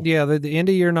terrible. Yeah, the end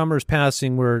of year numbers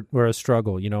passing were a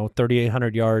struggle.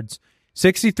 3,800 yards,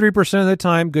 63% of the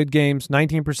time good games,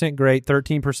 19% great,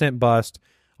 13% bust.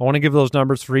 I want to give those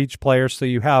numbers for each player so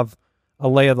you have a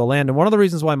lay of the land. And one of the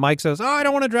reasons why Mike says, I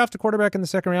don't want to draft a quarterback in the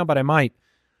second round, but I might.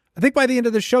 I think by the end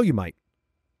of the show you might.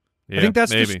 Yeah, I think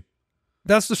that's maybe.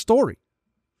 That's the story.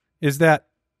 Is that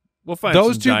we'll find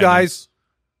those some two diamonds. guys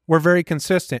were very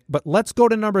consistent. But let's go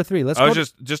to number 3.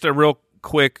 Just a real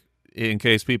quick, in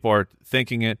case people are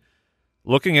thinking it,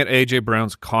 looking at A.J.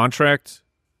 Brown's contract,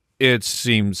 it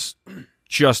seems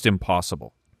just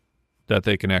impossible that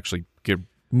they can actually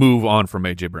move on from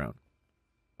A.J. Brown.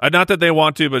 Not that they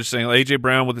want to, but just saying A.J.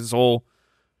 Brown with his whole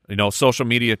social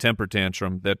media temper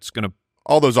tantrum, that's going to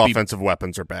all those offensive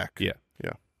weapons are back. Yeah.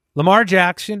 Lamar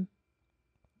Jackson,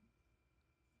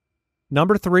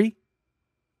 number 3,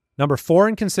 number 4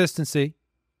 in consistency,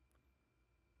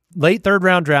 late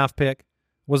third-round draft pick,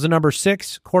 was the number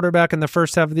 6 quarterback in the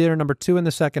first half of the year, number 2 in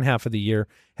the second half of the year,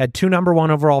 had 2 number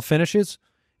 1 overall finishes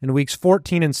in weeks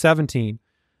 14 and 17.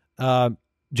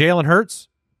 Jalen Hurts,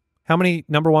 how many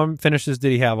number 1 finishes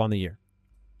did he have on the year?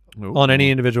 Ooh. On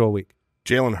any individual week?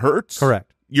 Jalen Hurts?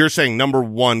 Correct. You're saying number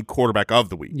 1 quarterback of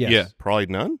the week? Yes. Yeah. Probably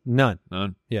none? None.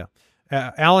 Yeah.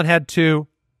 Allen had 2,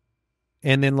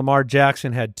 and then Lamar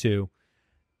Jackson had 2.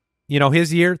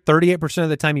 His year, 38% of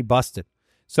the time he busted.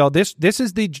 So this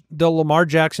is the Lamar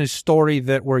Jackson story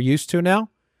that we're used to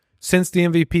now. Since the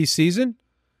MVP season,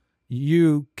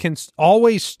 you can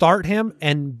always start him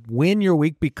and win your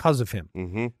week because of him.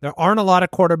 Mm-hmm. There aren't a lot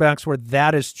of quarterbacks where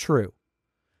that is true.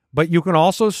 But you can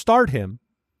also start him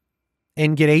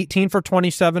and get 18 for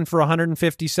 27 for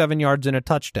 157 yards and a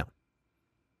touchdown.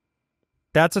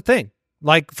 That's a thing.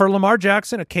 Like for Lamar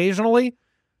Jackson, occasionally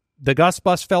the Gus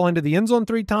Bus fell into the end zone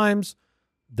 3 times.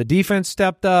 The defense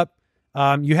stepped up.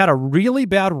 You had a really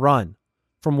bad run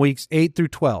from weeks 8 through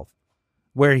 12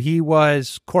 where he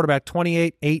was quarterback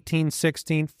 28, 18,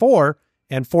 16, 4,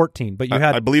 and 14. But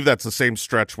I believe that's the same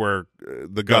stretch where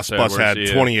the Gus Bus had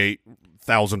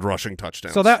 28,000 rushing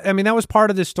touchdowns. So that was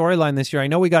part of this storyline this year. I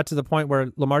know we got to the point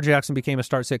where Lamar Jackson became a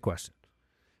start-sit question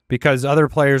because other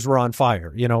players were on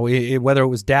fire. Whether it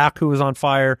was Dak who was on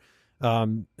fire,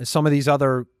 some of these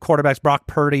other quarterbacks, Brock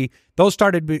Purdy, those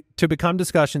started to become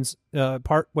discussions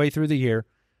part way through the year.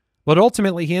 But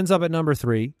ultimately, he ends up at number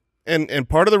 3. And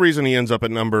part of the reason he ends up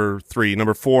at number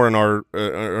 4 in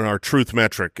our truth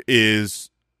metric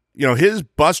is, his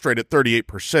bust rate at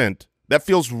 38%. That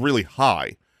feels really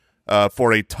high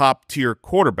for a top tier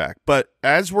quarterback. But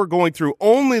as we're going through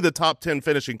only the top 10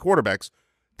 finishing quarterbacks,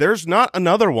 there's not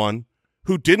another one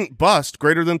who didn't bust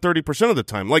greater than 30% of the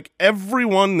time. Like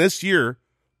everyone this year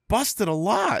busted a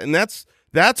lot. And that's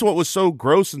what was so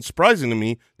gross and surprising to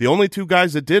me. The only 2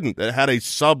 guys that didn't, that had a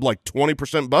sub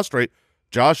 20% bust rate,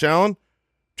 Josh Allen,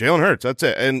 Jalen Hurts. That's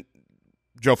it. And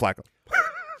Joe Flacco.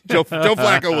 Joe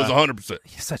Flacco was 100%.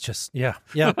 He's such a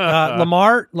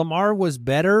Lamar was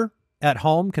better at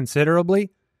home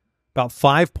considerably, about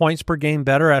 5 points per game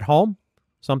better at home.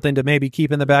 Something to maybe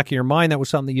keep in the back of your mind. That was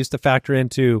something that used to factor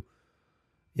into,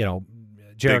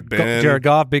 Jared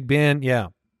Goff, Big Ben. Yeah.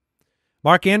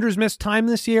 Mark Andrews missed time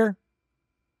this year,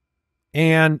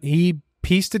 and he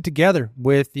pieced it together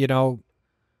with, So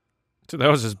that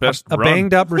was his best a run.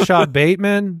 banged up Rashad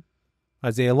Bateman,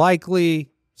 Isaiah Likely,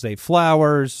 Zay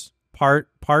Flowers,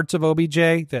 parts of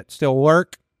OBJ that still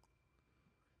work.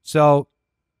 So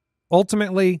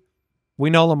ultimately, we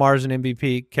know Lamar's an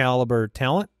MVP caliber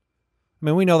talent. I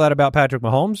mean, we know that about Patrick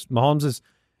Mahomes.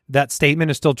 That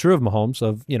statement is still true of Mahomes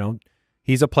of,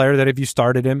 he's a player that if you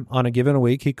started him on a given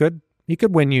week, he could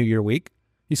win you your week.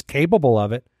 He's capable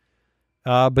of it.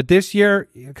 But this year,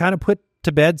 you kind of put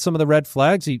to bed some of the red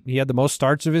flags. He had the most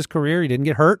starts of his career. He didn't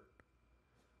get hurt.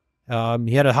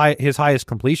 He had his highest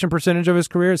completion percentage of his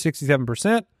career,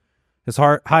 67%. His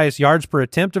highest yards per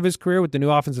attempt of his career with the new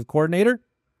offensive coordinator.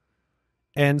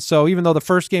 And so even though the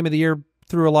first game of the year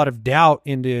threw a lot of doubt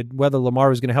into whether Lamar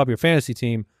was going to help your fantasy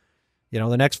team,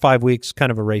 the next 5 weeks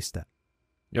kind of erased that.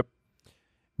 Yep.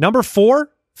 Number 4,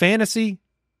 fantasy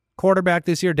quarterback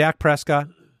this year, Dak Prescott,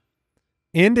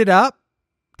 ended up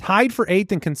tied for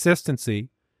 8th in consistency.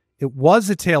 It was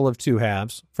a tale of two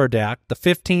halves for Dak. The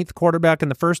 15th quarterback in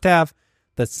the first half,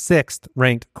 the 6th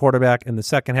ranked quarterback in the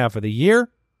second half of the year.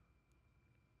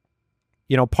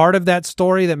 Part of that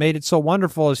story that made it so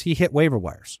wonderful is he hit waiver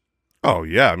wires. Oh,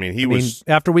 yeah. I mean,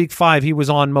 after week 5, he was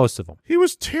on most of them. He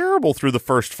was terrible through the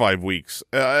first 5 weeks.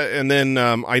 And then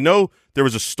I know there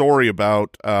was a story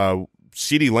about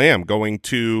CeeDee Lamb going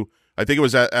to, I think it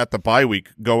was at the bye week,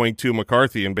 going to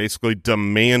McCarthy and basically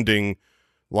demanding,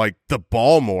 the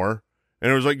ball more. And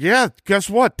it was like, yeah, guess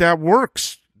what? That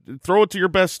works. Throw it to your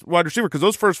best wide receiver, because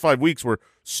those first 5 weeks were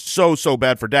so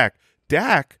bad for Dak.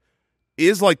 Dak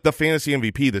is the fantasy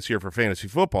MVP this year for fantasy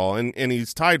football, and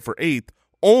he's tied for 8th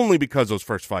only because those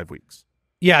first 5 weeks.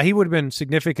 Yeah, he would have been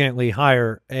significantly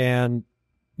higher. And,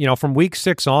 from week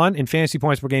 6 on, in fantasy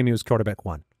points per game, he was quarterback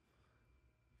 1.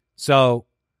 So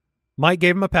Mike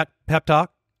gave him a pep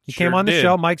talk. He came on the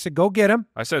show. Mike said, go get him.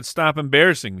 I said, stop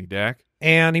embarrassing me, Dak.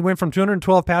 And he went from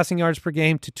 212 passing yards per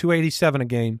game to 287 a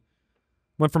game.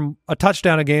 Went from a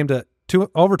touchdown a game to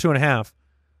over 2.5.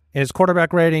 And his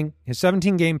quarterback rating, his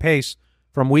 17-game pace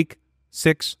from week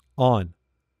 6 on,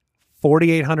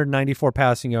 4,894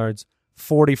 passing yards,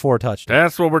 44 touchdowns.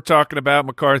 That's what we're talking about,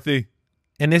 McCarthy.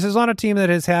 And this is on a team that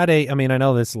has had I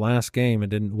know this last game,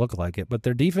 it didn't look like it, but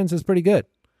their defense is pretty good.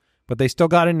 But they still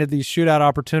got into these shootout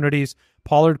opportunities.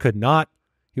 Pollard could not.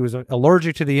 He was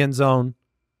allergic to the end zone.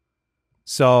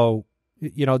 So,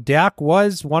 Dak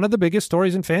was one of the biggest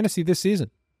stories in fantasy this season.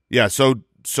 Yeah, so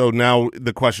now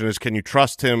the question is, can you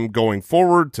trust him going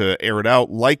forward to air it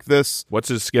out like this? What's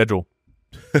his schedule?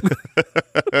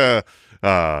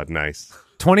 Nice.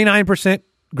 29%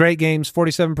 great games,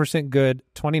 47% good,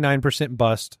 29%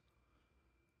 bust.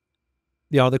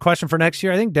 The question for next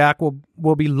year, I think Dak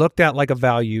will be looked at like a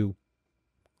value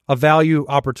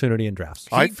opportunity in drafts.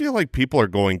 I feel like people are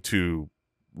going to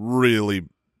really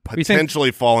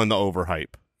potentially fall into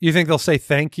overhype. You think they'll say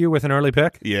thank you with an early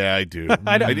pick? Yeah, I do.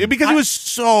 Because he was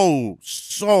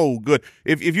so good.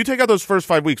 If you take out those first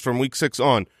 5 weeks from week 6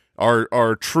 on,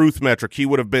 our truth metric, he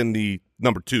would have been the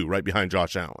number 2 right behind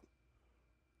Josh Allen.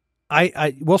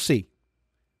 We'll see.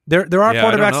 There are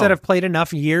quarterbacks that have played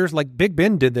enough years, like Big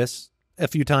Ben did this a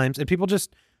few times, and people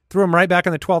just threw him right back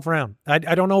in the 12th round. I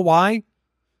don't know why,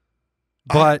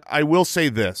 but I will say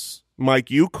this, Mike,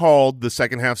 you called the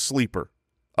second half sleeper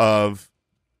of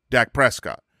Dak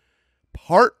Prescott.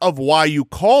 Part of why you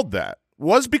called that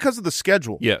was because of the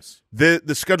schedule. Yes. The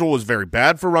schedule was very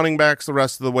bad for running backs the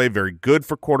rest of the way, very good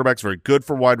for quarterbacks, very good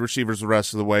for wide receivers the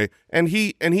rest of the way, and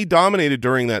he dominated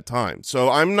during that time. So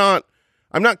I'm not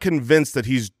convinced that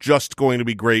he's just going to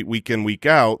be great week in, week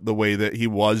out the way that he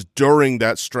was during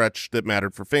that stretch that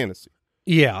mattered for fantasy.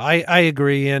 Yeah, I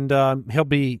agree, and he'll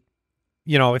be,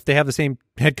 if they have the same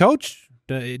head coach,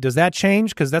 does that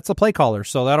change? Because that's the play caller,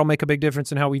 so that'll make a big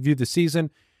difference in how we view the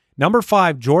season. Number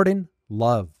 5, Jordan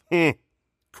Love.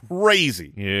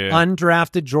 Crazy. Yeah.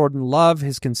 Undrafted Jordan Love.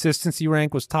 His consistency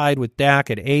rank was tied with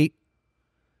Dak at 8.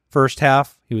 First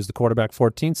half, he was the quarterback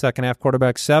 14. Second half,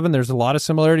 quarterback 7. There's a lot of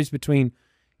similarities between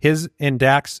his and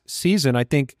Dak's season. I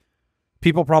think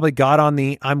people probably got on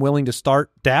the I'm willing to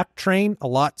start Dak train a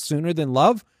lot sooner than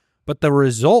Love, but the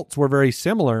results were very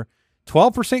similar.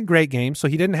 12% great game, so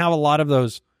he didn't have a lot of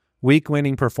those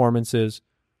week-winning performances.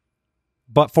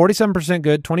 But 47%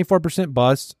 good, 24%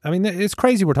 bust. I mean, it's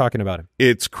crazy we're talking about him.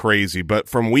 It's crazy. But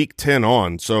from week 10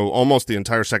 on, so almost the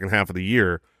entire second half of the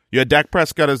year, you had Dak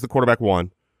Prescott as the quarterback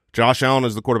 1, Josh Allen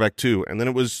as the quarterback 2, and then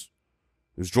it was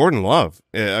Jordan Love.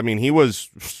 I mean, he was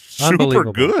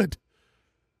super good.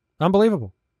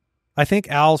 Unbelievable. I think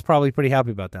Al's probably pretty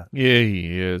happy about that. Yeah,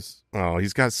 he is. Oh,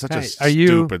 he's got such a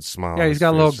stupid smile. Yeah, he's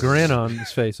got a little grin on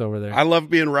his face over there. I love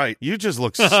being right. You just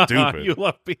look stupid.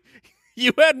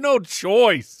 You had no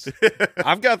choice.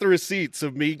 I've got the receipts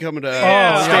of me coming to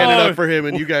standing up for him,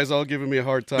 and you guys all giving me a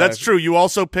hard time. That's true. You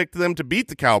also picked them to beat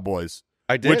the Cowboys.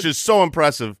 I did. Which is so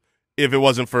impressive if it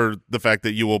wasn't for the fact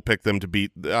that you will pick them to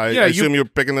beat. I assume you're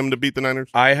picking them to beat the Niners?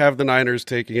 I have the Niners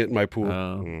taking it in my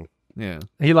pool. Yeah.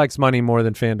 He likes money more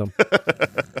than fandom.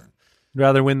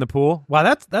 Rather win the pool? Wow,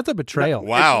 that's a betrayal.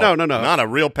 Wow. No. Not a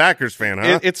real Packers fan,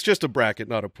 huh? It's just a bracket,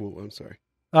 not a pool. I'm sorry.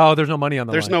 Oh, there's no money on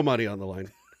the line. There's no money on the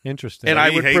line. Interesting. And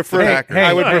I would prefer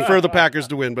prefer the Packers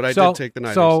to win, but I did take the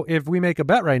Niners. So if we make a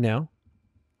bet right now,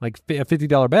 like a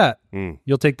 $50 bet,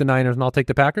 you'll take the Niners and I'll take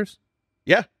the Packers?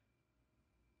 Yeah.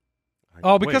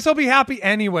 Oh, because he'll be happy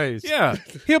anyways. Yeah.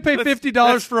 He'll pay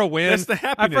 $50 for a win. That's the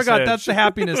happiness I forgot edge. that's the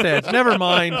happiness edge. Never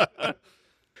mind.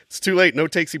 It's too late. No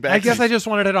takesy back. I guess I just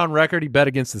wanted it on record. He bet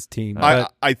against his team.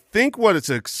 I think what is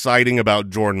exciting about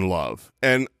Jordan Love,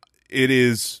 and it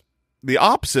is the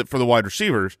opposite for the wide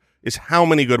receivers, is how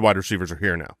many good wide receivers are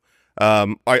here now.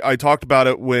 I talked about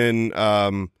it when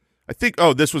I think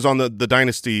this was on the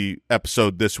Dynasty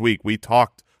episode this week. We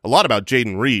talked a lot about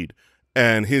Jaden Reed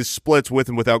and his splits with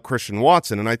and without Christian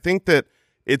Watson, and I think that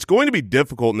it's going to be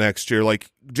difficult next year.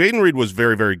 Like, Jaden Reed was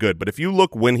very, very good, but if you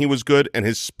look when he was good and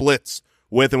his splits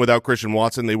with and without Christian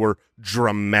Watson, they were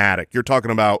dramatic. You're talking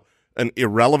about an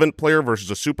irrelevant player versus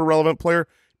a super relevant player.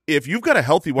 If you've got a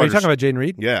healthy wide Are you talking about Jaden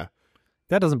Reed? Yeah.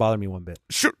 That doesn't bother me one bit.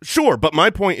 Sure, but my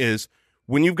point is,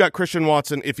 when you've got Christian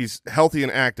Watson, if he's healthy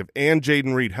and active, and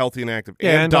Jaden Reed healthy and active,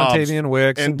 and Dobbs, Dontavian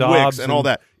Wicks and Dobbs Wicks and all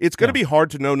that, it's going to be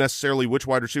hard to know necessarily which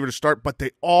wide receiver to start, but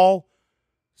they all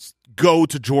go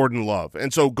to Jordan Love.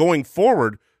 And so going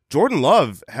forward, Jordan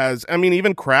Love has,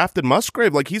 even Kraft and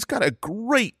Musgrave, like, he's got a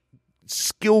great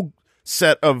skill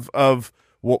set of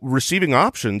receiving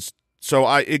options. So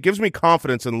it gives me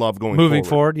confidence in Love moving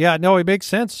forward. Yeah, no, it makes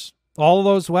sense. All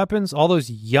those weapons, all those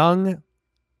young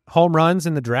home runs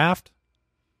in the draft.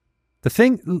 The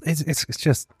thing is,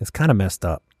 it's kind of messed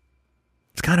up.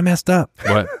 It's kind of messed up.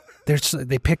 What?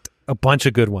 They picked a bunch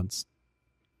of good ones.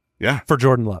 Yeah, for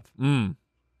Jordan Love. Mm.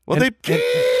 Well,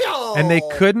 and they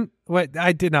couldn't. Wait,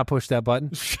 I did not push that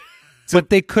button,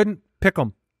 but they couldn't pick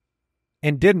them,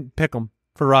 and didn't pick them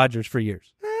for Rodgers for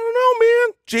years. I don't know,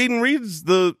 man. Jaden Reed's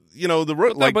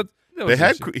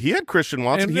he had Christian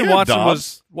Watson. And he had Watson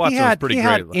Dobbs. was pretty he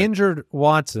great. had injured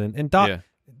Watson and Dobbs. Yeah.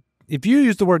 If you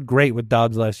used the word great with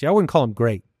Dobbs last year, I wouldn't call him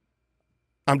great.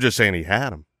 I'm just saying he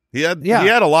had him. He had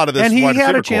a lot of this. And he wide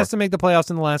had a receiver chance core. to make the playoffs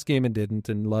in the last game and didn't,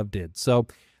 and Love did. So,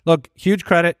 look, huge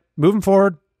credit. Moving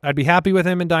forward, I'd be happy with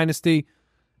him in Dynasty.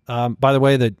 By the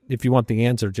way, that if you want the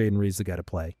answer, Jaden Reed's the guy to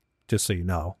play, just so you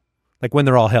know. Like, when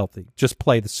they're all healthy, just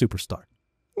play the superstar.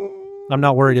 I'm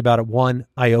not worried about it one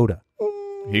iota.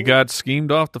 He got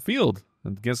schemed off the field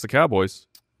against the Cowboys.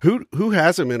 Who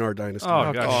has him in our dynasty?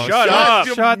 Oh, God. Shut up.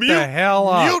 Shut the hell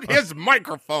up. Mute his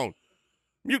microphone.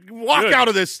 Walk out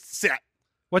of this set.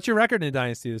 What's your record in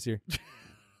Dynasty this year?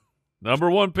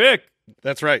 Number 1 pick.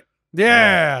 That's right.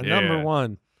 Yeah, Yeah. number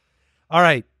 1. All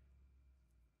right.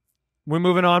 We're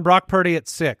moving on. Brock Purdy at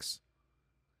 6.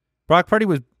 Brock Purdy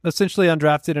was essentially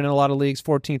undrafted in a lot of leagues,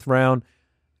 14th round.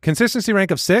 Consistency rank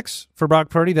of 6 for Brock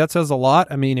Purdy. That says a lot.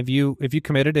 If you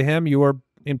committed to him, you were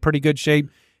in pretty good shape.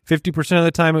 50% of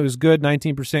the time it was good,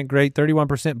 19% great,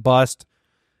 31% bust.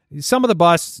 Some of the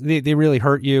busts, they really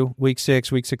hurt you. Week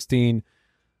 6, week 16.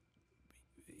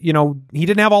 He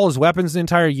didn't have all his weapons the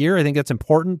entire year. I think that's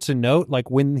important to note.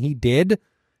 Like, when he did,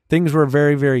 things were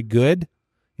very, very good.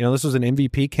 This was an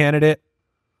MVP candidate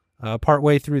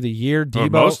partway through the year. Debo,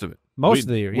 most of it. Most of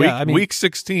the year. Week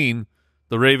 16,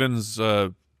 the Ravens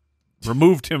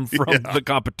removed him from the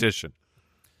competition.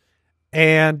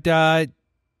 And,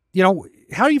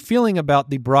 how are you feeling about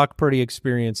the Brock Purdy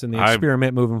experience and the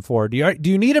experiment moving forward?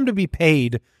 Do you need him to be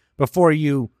paid before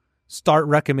you start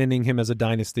recommending him as a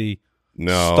dynasty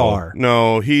star?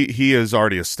 No, he is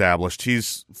already established.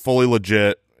 He's fully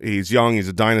legit. He's young. He's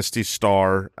a dynasty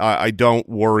star. I don't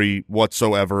worry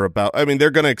whatsoever about.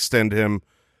 They're going to extend him.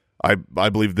 I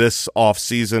believe this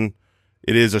offseason.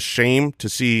 It is a shame to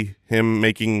see him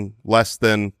making less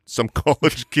than some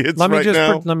college kids now.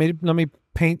 Let me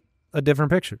paint a different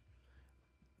picture.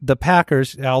 The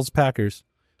Packers, Al's Packers,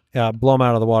 blow them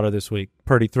out of the water this week.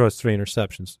 Purdy throws 3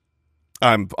 interceptions.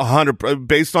 I'm 100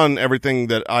 based on everything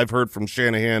that I've heard from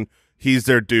Shanahan. He's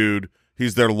their dude.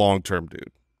 He's their long-term dude.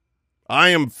 I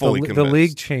am fully convinced. The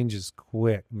league changes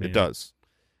quick, man. It does.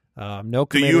 No.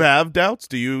 Do you have doubts?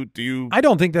 Do you? I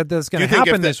don't think that's going to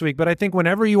happen this week. But I think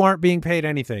whenever you aren't being paid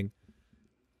anything,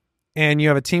 and you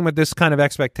have a team with this kind of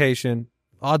expectation,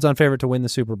 odds-on favorite to win the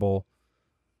Super Bowl,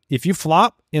 if you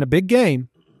flop in a big game.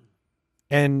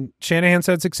 And Shanahan's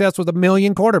had success with 1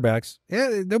 million quarterbacks.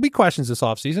 Yeah, there'll be questions this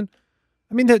offseason.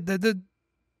 The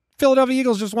Philadelphia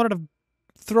Eagles just wanted to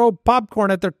throw popcorn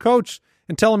at their coach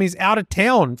and tell him he's out of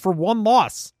town for 1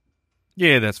 loss.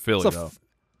 Yeah, that's Philly, though.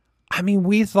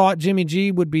 We thought Jimmy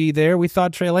G would be there. We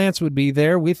thought Trey Lance would be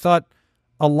there. We thought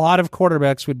a lot of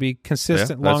quarterbacks would be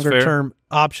consistent, longer-term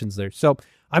options there. So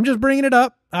I'm just bringing it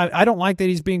up. I don't like that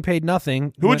he's being paid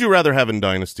nothing. Who would you rather have in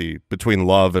Dynasty between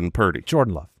Love and Purdy?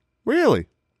 Jordan Love. Really?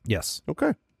 Yes.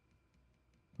 Okay.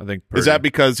 I think Purdy. Is that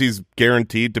because he's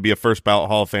guaranteed to be a first ballot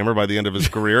Hall of Famer by the end of his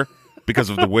career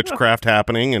because of the witchcraft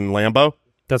happening in Lambeau?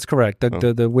 That's correct.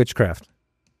 The witchcraft.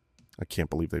 I can't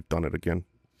believe they've done it again.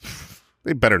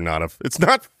 They better not have. It's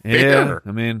not Yeah, fair.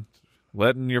 I mean,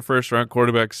 letting your first-round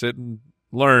quarterback sit and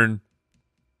learn,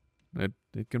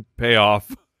 it can pay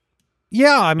off.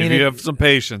 Yeah, I mean, if you have some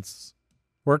patience.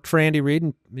 Worked for Andy Reid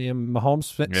and Mahomes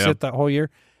sit that whole year.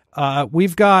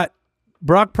 We've got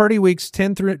Brock Purdy weeks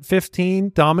 10 through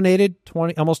 15, dominated,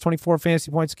 almost 24 fantasy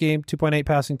points a game, 2.8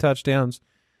 passing touchdowns.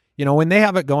 You know, when they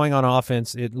have it going on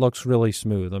offense, it looks really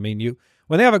smooth. I mean,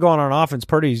 when they have it going on offense,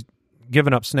 Purdy's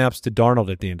giving up snaps to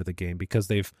Darnold at the end of the game because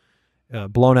they've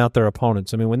blown out their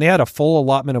opponents. I mean, when they had a full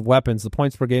allotment of weapons, the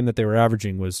points per game that they were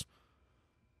averaging was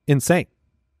insane.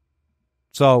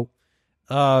 So,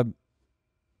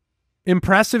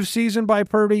 impressive season by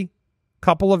Purdy,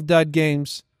 couple of dud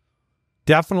games,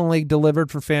 definitely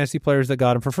delivered for fantasy players that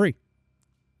got him for free.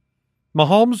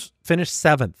 Mahomes finished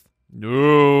 7th.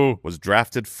 No. Was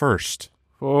drafted first.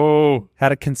 Oh.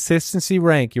 Had a consistency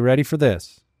rank. You ready for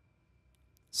this?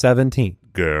 17.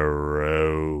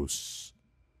 Gross.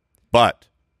 But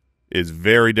is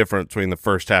very different between the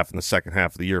first half and the second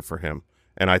half of the year for him.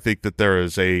 And I think that there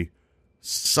is a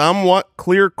somewhat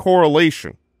clear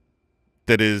correlation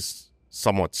that is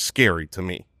somewhat scary to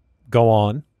me. Go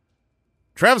on.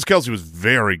 Travis Kelce was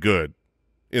very good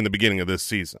in the beginning of this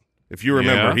season. If you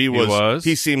remember,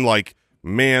 he seemed like,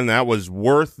 man, that was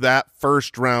worth that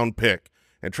first-round pick.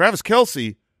 And Travis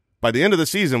Kelce, by the end of the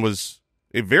season, was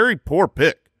a very poor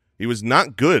pick. He was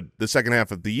not good the second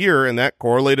half of the year, and that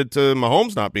correlated to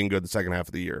Mahomes not being good the second half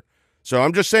of the year. So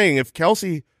I'm just saying, if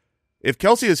Kelce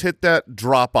has hit that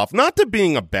drop-off, not to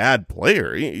being a bad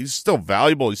player, he's still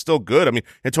valuable, he's still good. I mean,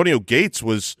 Antonio Gates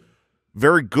was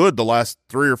very good the last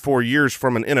 3 or 4 years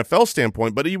from an NFL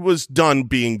standpoint, but he was done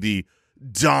being the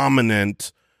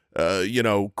dominant,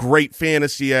 great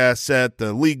fantasy asset,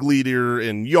 the league leader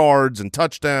in yards and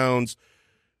touchdowns.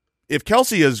 If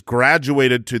Kelce has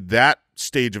graduated to that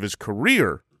stage of his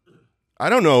career, I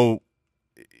don't know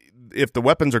if the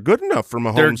weapons are good enough for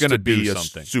Mahomes to be a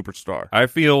superstar. I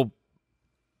feel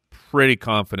pretty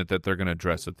confident that they're going to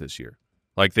address it this year.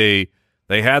 Like they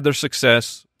had their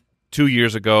success 2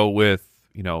 years ago with,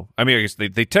 I guess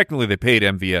they technically they paid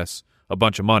MVS a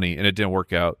bunch of money and it didn't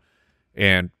work out.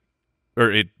 It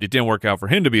didn't work out for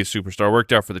him to be a superstar. It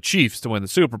worked out for the Chiefs to win the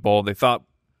Super Bowl. They thought,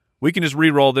 we can just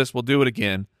re-roll this. We'll do it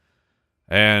again.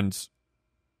 And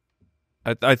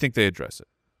I think they address it.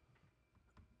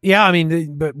 Yeah, I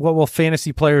mean, but what will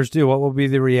fantasy players do? What will be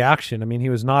the reaction? I mean, he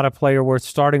was not a player worth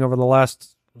starting over the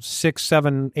last 6,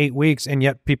 7, 8 weeks, and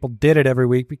yet people did it every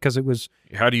week because it was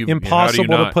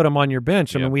impossible to put him on your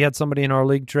bench. I mean, we had somebody in our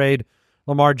league trade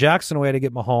Lamar Jackson away to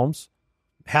get Mahomes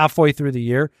halfway through the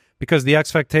year because the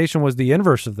expectation was the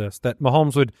inverse of this, that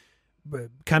Mahomes would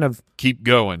kind of keep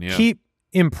going, keep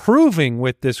improving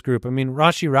with this group. I mean,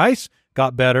 Rashee Rice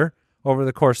got better over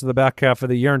the course of the back half of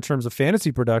the year in terms of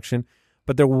fantasy production,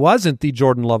 but there wasn't the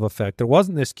Jordan Love effect. There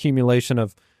wasn't this accumulation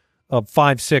of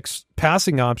 5, 6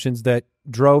 passing options that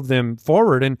drove them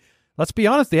forward. And let's be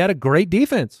honest, they had a great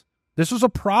defense. This was a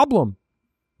problem.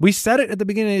 We said it at the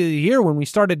beginning of the year when we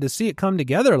started to see it come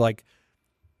together. Like,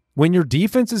 when your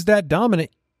defense is that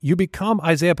dominant, you become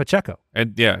Isaiah Pacheco.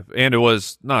 And it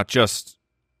was not just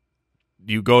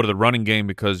you go to the running game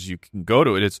because you can go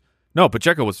to it.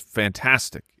 Pacheco was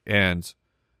fantastic. And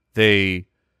they,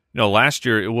 last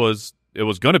year it was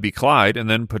going to be Clyde, and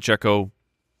then Pacheco,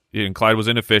 and Clyde was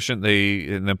inefficient.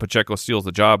 And then Pacheco steals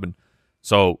the job. And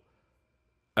so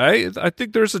I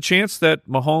think there's a chance that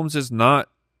Mahomes is not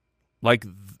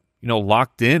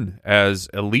locked in as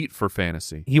elite for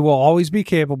fantasy. He will always be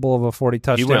capable of a 40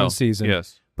 touchdown season.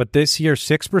 Yes. But this year,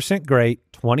 6%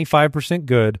 great, 25%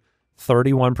 good,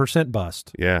 31%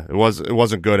 bust. Yeah, it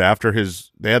wasn't good after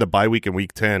they had a bye week in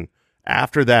week 10.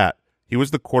 After that, he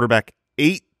was the quarterback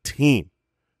 18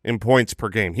 in points per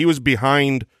game. He was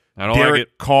behind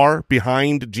Derek Carr,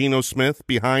 behind Geno Smith,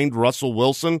 behind Russell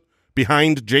Wilson,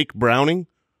 behind Jake Browning.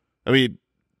 I mean,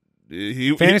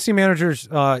 fantasy managers,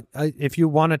 if you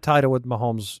want a title with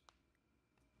Mahomes,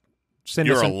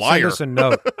 send us a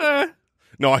note.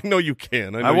 No, I know you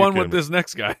can. I won with this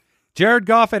next guy. Jared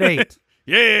Goff at 8.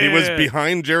 Yeah. He was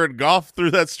behind Jared Goff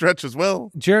through that stretch as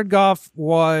well. Jared Goff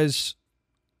was,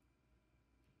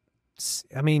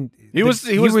 he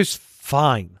was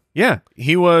fine. Yeah,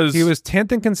 he was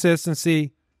 10th in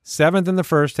consistency, 7th in the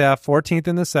first half, 14th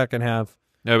in the second half.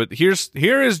 Yeah, but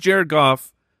here is Jared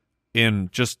Goff in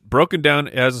just broken down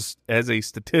as a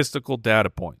statistical data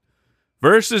point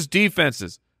versus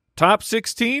defenses. Top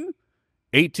 16,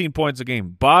 18 points a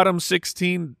game. Bottom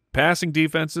 16 passing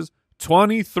defenses,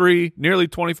 23, nearly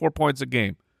 24 points a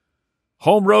game.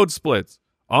 Home road splits.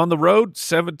 On the road,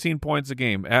 17 points a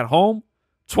game. At home,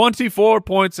 24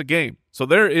 points a game. So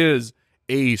there is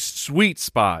a sweet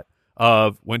spot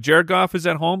of when Jared Goff is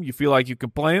at home, you feel like you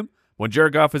can play him. When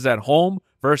Jared Goff is at home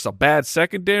versus a bad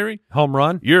secondary, home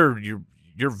run. You're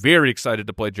very excited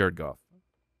to play Jared Goff.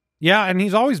 Yeah, and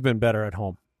he's always been better at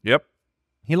home. Yep.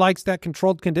 He likes that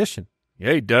controlled condition.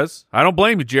 Yeah, he does. I don't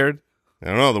blame you, Jared. I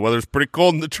don't know. The weather's pretty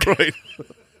cold in Detroit.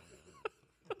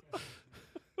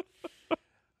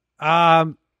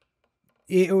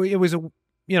 It was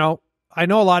I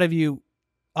know a lot of you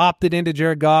opted into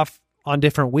Jared Goff on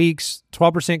different weeks.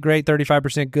 12% great,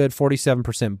 35% good,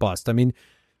 47% bust. I mean,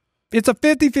 it's a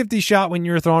 50-50 shot when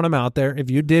you're throwing him out there. If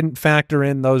you didn't factor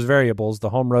in those variables, the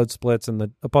home road splits and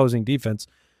the opposing defense,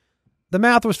 the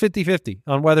math was 50-50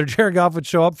 on whether Jared Goff would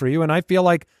show up for you. And I feel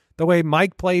like the way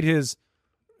Mike played his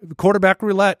quarterback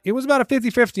roulette, it was about a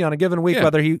 50-50 on a given week,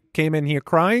 whether he came in here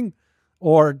crying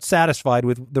or satisfied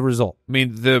with the result. I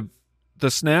mean, the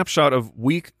snapshot of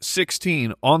week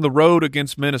 16 on the road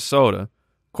against Minnesota,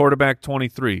 quarterback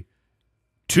 23.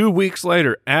 2 weeks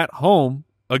later at home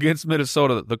against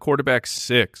Minnesota, the quarterback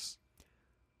 6.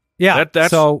 Yeah,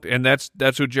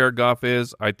 that's who Jared Goff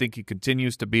is. I think he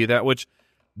continues to be that, which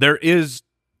there is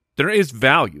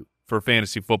value for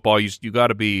fantasy football. You got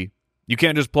to be, you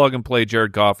can't just plug and play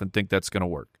Jared Goff and think that's going to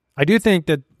work. I do think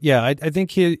that, I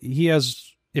think he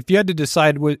has, if you had to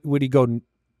decide would he go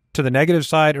to the negative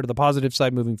side or to the positive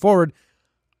side moving forward,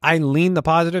 I lean the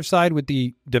positive side with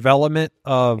the development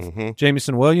of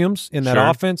Jameson Williams in that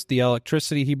offense, the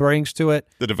electricity he brings to it.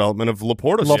 The development of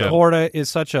Laporta. Laporta is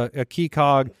such a key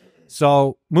cog.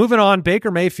 So moving on, Baker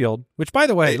Mayfield, which, by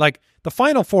the way, like the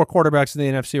final 4 quarterbacks in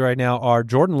the NFC right now are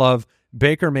Jordan Love,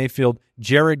 Baker Mayfield,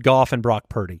 Jared Goff, and Brock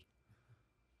Purdy.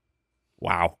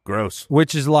 Wow, gross.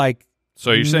 Which is like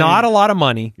so you're saying, not a lot of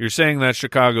money. You're saying that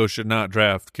Chicago should not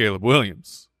draft Caleb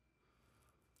Williams.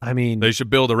 I mean, they should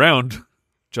build around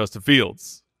Justin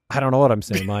Fields. I don't know what I'm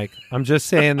saying, Mike. I'm just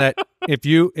saying that if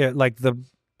you like the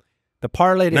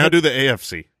parlay to now do the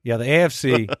AFC. Yeah, the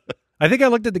AFC. I think I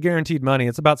looked at the guaranteed money.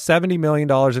 It's about $70 million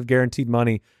of guaranteed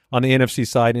money on the NFC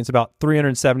side, and it's about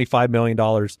 $375 million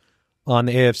on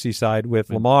the AFC side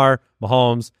with Lamar,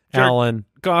 Mahomes, Allen.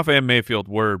 Goff and Mayfield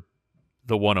were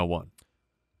the 101.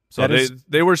 So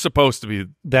they were supposed to be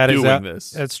doing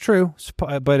this. That's true,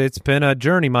 but it's been a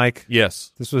journey, Mike.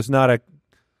 Yes. This was not a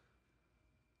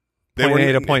point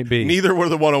A to point B. Neither were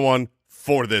the 101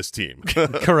 for this team.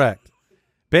 Correct.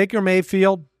 Baker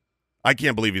Mayfield. I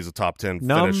can't believe he's a top 10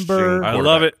 number. I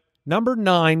love it. Number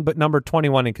 9, but number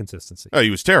 21 in consistency. Oh, he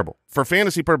was terrible. For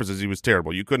fantasy purposes, he was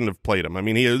terrible. You couldn't have played him. I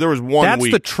mean, there was one That's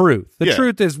week. That's the truth. The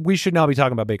truth is we should now be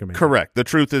talking about Baker Mayfield. Correct. The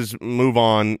truth is move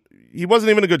on. He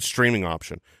wasn't even a good streaming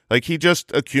option. Like, he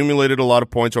just accumulated a lot of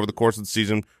points over the course of the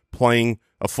season, playing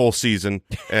a full season.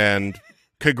 And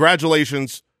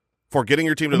congratulations for getting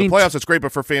your team to the playoffs. It's great,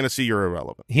 but for fantasy, you're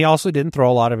irrelevant. He also didn't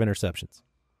throw a lot of interceptions.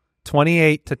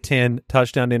 28-10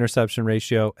 touchdown to interception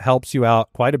ratio helps you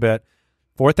out quite a bit.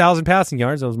 4,000 passing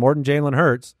yards. That was more than Jalen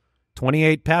Hurts.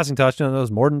 28 passing touchdowns. That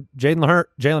was more than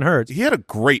Jalen Hurts. He had a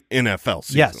great NFL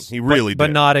season. Yes, he really did.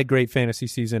 But not a great fantasy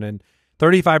season. And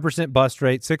 35% bust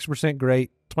rate, 6% great,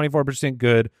 24%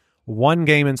 good. 1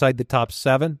 game inside the top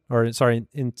 7,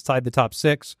 inside the top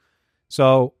 6.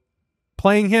 So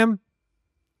playing him,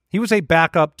 he was a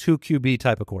backup 2 QB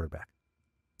type of quarterback.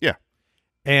 Yeah.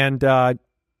 And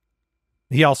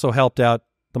he also helped out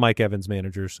the Mike Evans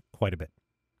managers quite a bit.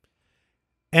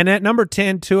 And at number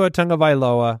 10, Tua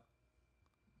Tagovailoa.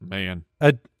 Man.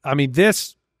 I mean,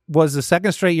 this was the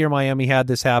second straight year Miami had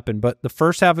this happen, but the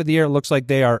first half of the year, it looks like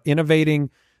they are innovating.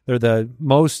 They're the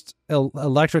most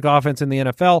electric offense in the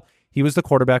NFL. He was the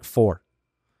quarterback 4.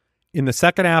 In the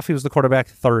second half, he was the quarterback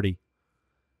 30.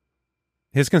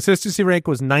 His consistency rank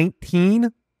was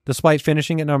 19, despite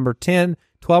finishing at number 10,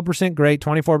 12% great,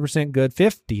 24% good,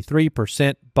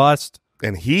 53% bust.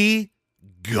 And he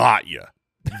got you.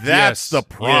 That's the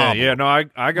problem. Yeah, no, I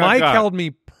got Mike held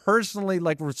me personally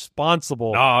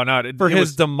responsible for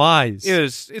his demise.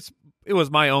 It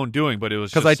was my own doing, but it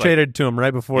was because I traded to him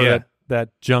right before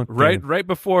that junk game. Right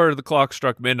before the clock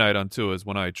struck midnight on Tua is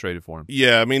when I traded for him.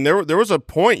 Yeah, I mean there was a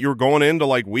point you were going into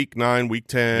like week 9, week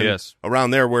 10, around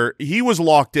there where he was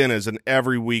locked in as an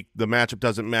every week the matchup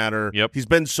doesn't matter. Yep. He's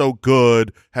been so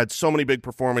good, had so many big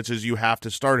performances, you have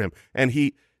to start him.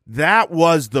 And that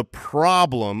was the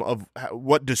problem of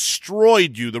what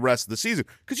destroyed you the rest of the season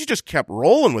because you just kept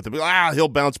rolling with him. He'll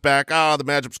bounce back. the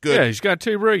matchup's good. Yeah, he's got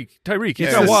Tyreek.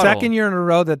 It's the second year in a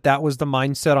row that was the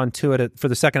mindset on Tua for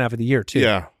the second half of the year too.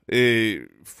 Yeah,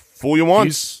 fool you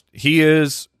once. He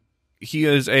is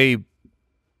a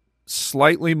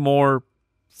slightly more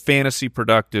fantasy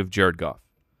productive Jared Goff.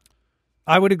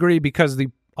 I would agree because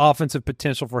offensive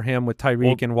potential for him with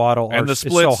Tyreek and Waddle and the is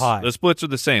splits, so high. The splits are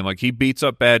the same. Like, he beats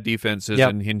up bad defenses,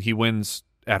 and he wins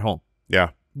at home.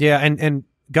 Yeah. Yeah, and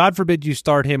God forbid you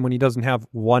start him when he doesn't have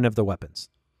one of the weapons.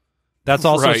 That's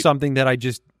also something that I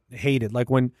just hated. Like,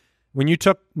 when you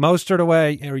took Mostert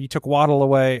away, or you took Waddle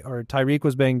away, or Tyreek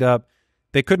was banged up,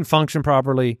 they couldn't function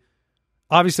properly.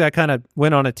 Obviously, I kind of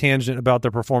went on a tangent about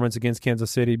their performance against Kansas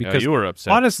City because you were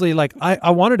upset. Honestly, like,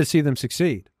 I wanted to see them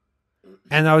succeed.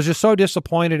 And I was just so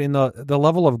disappointed in the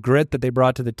level of grit that they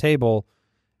brought to the table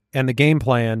and the game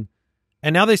plan.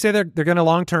 And now they say they're going to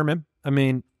long-term him. I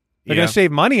mean, they're going to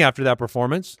save money after that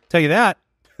performance. Tell you that.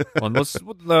 Well,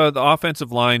 the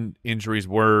offensive line injuries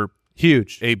were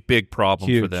huge, a big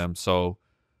problem for them. So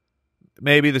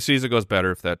maybe the season goes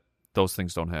better if those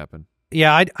things don't happen.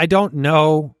 Yeah, I don't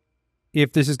know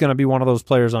if this is going to be one of those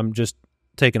players I'm just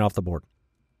taking off the board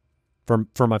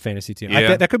for my fantasy team.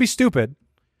 Yeah. That could be stupid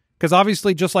because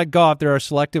obviously, just like Goff, there are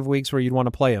selective weeks where you'd want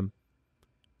to play him.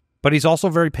 But he's also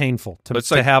very painful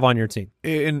to have on your team.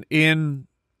 In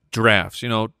drafts,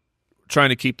 trying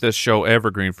to keep this show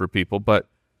evergreen for people, but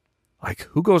like,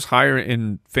 who goes higher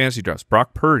in fantasy drafts,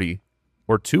 Brock Purdy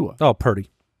or Tua? Oh, Purdy.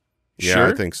 Yeah, sure?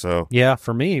 I think so. Yeah,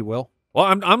 for me, Will. Well,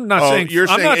 I'm not saying you're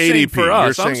I'm saying not ADP. saying for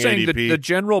us. You're I'm saying ADP. the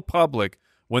general public,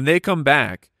 when they come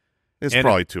back, It's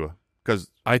probably Tua,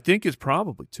 because I think it's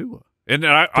probably Tua. And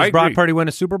I Does Brock agree. Purdy win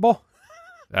a Super Bowl?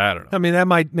 I don't know. I mean, that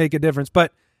might make a difference,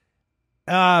 but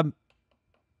yeah,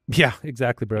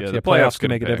 exactly, Brooks. Yeah, the playoffs can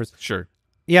make a difference. Sure.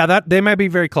 Yeah, that they might be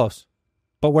very close,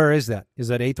 but where is that? Is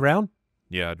that 8th round?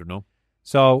 Yeah, I don't know.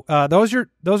 So those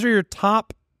are your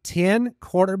top 10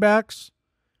 quarterbacks.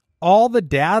 All the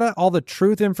data, all the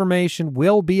truth information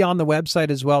will be on the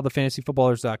website as well,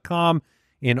 thefantasyfootballers.com,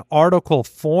 in article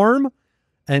form.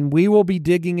 And we will be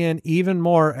digging in even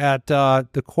more at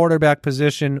the quarterback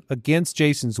position against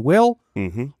Jason's will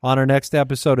on our next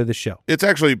episode of the show. it's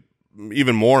actually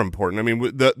even more important. I mean,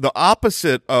 the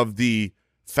opposite of the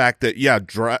fact that,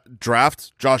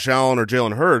 draft Josh Allen or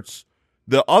Jalen Hurts,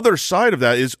 the other side of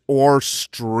that is or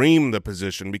stream the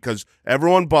position because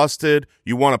everyone busted.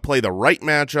 You want to play the right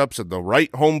matchups at the right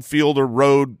home field or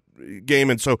road game.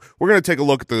 And so we're going to take a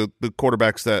look at the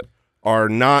quarterbacks that are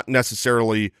not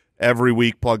necessarily every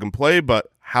week plug and play,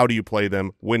 but how do you play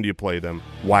them? When do you play them?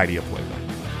 Why do you play them?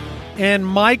 And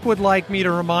Mike would like me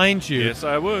to remind you Yes,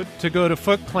 I would. to go to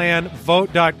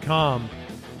footclanvote.com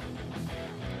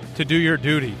to do your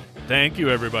duty. Thank you,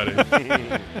 everybody.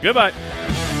 Goodbye.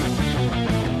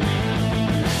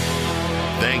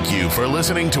 Thank you for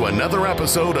listening to another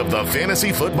episode of the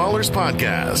Fantasy Footballers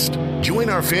Podcast. Join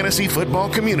our fantasy football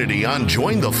community on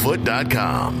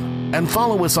jointhefoot.com and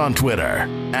follow us on Twitter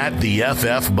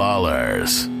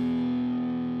 @TheFFBallers.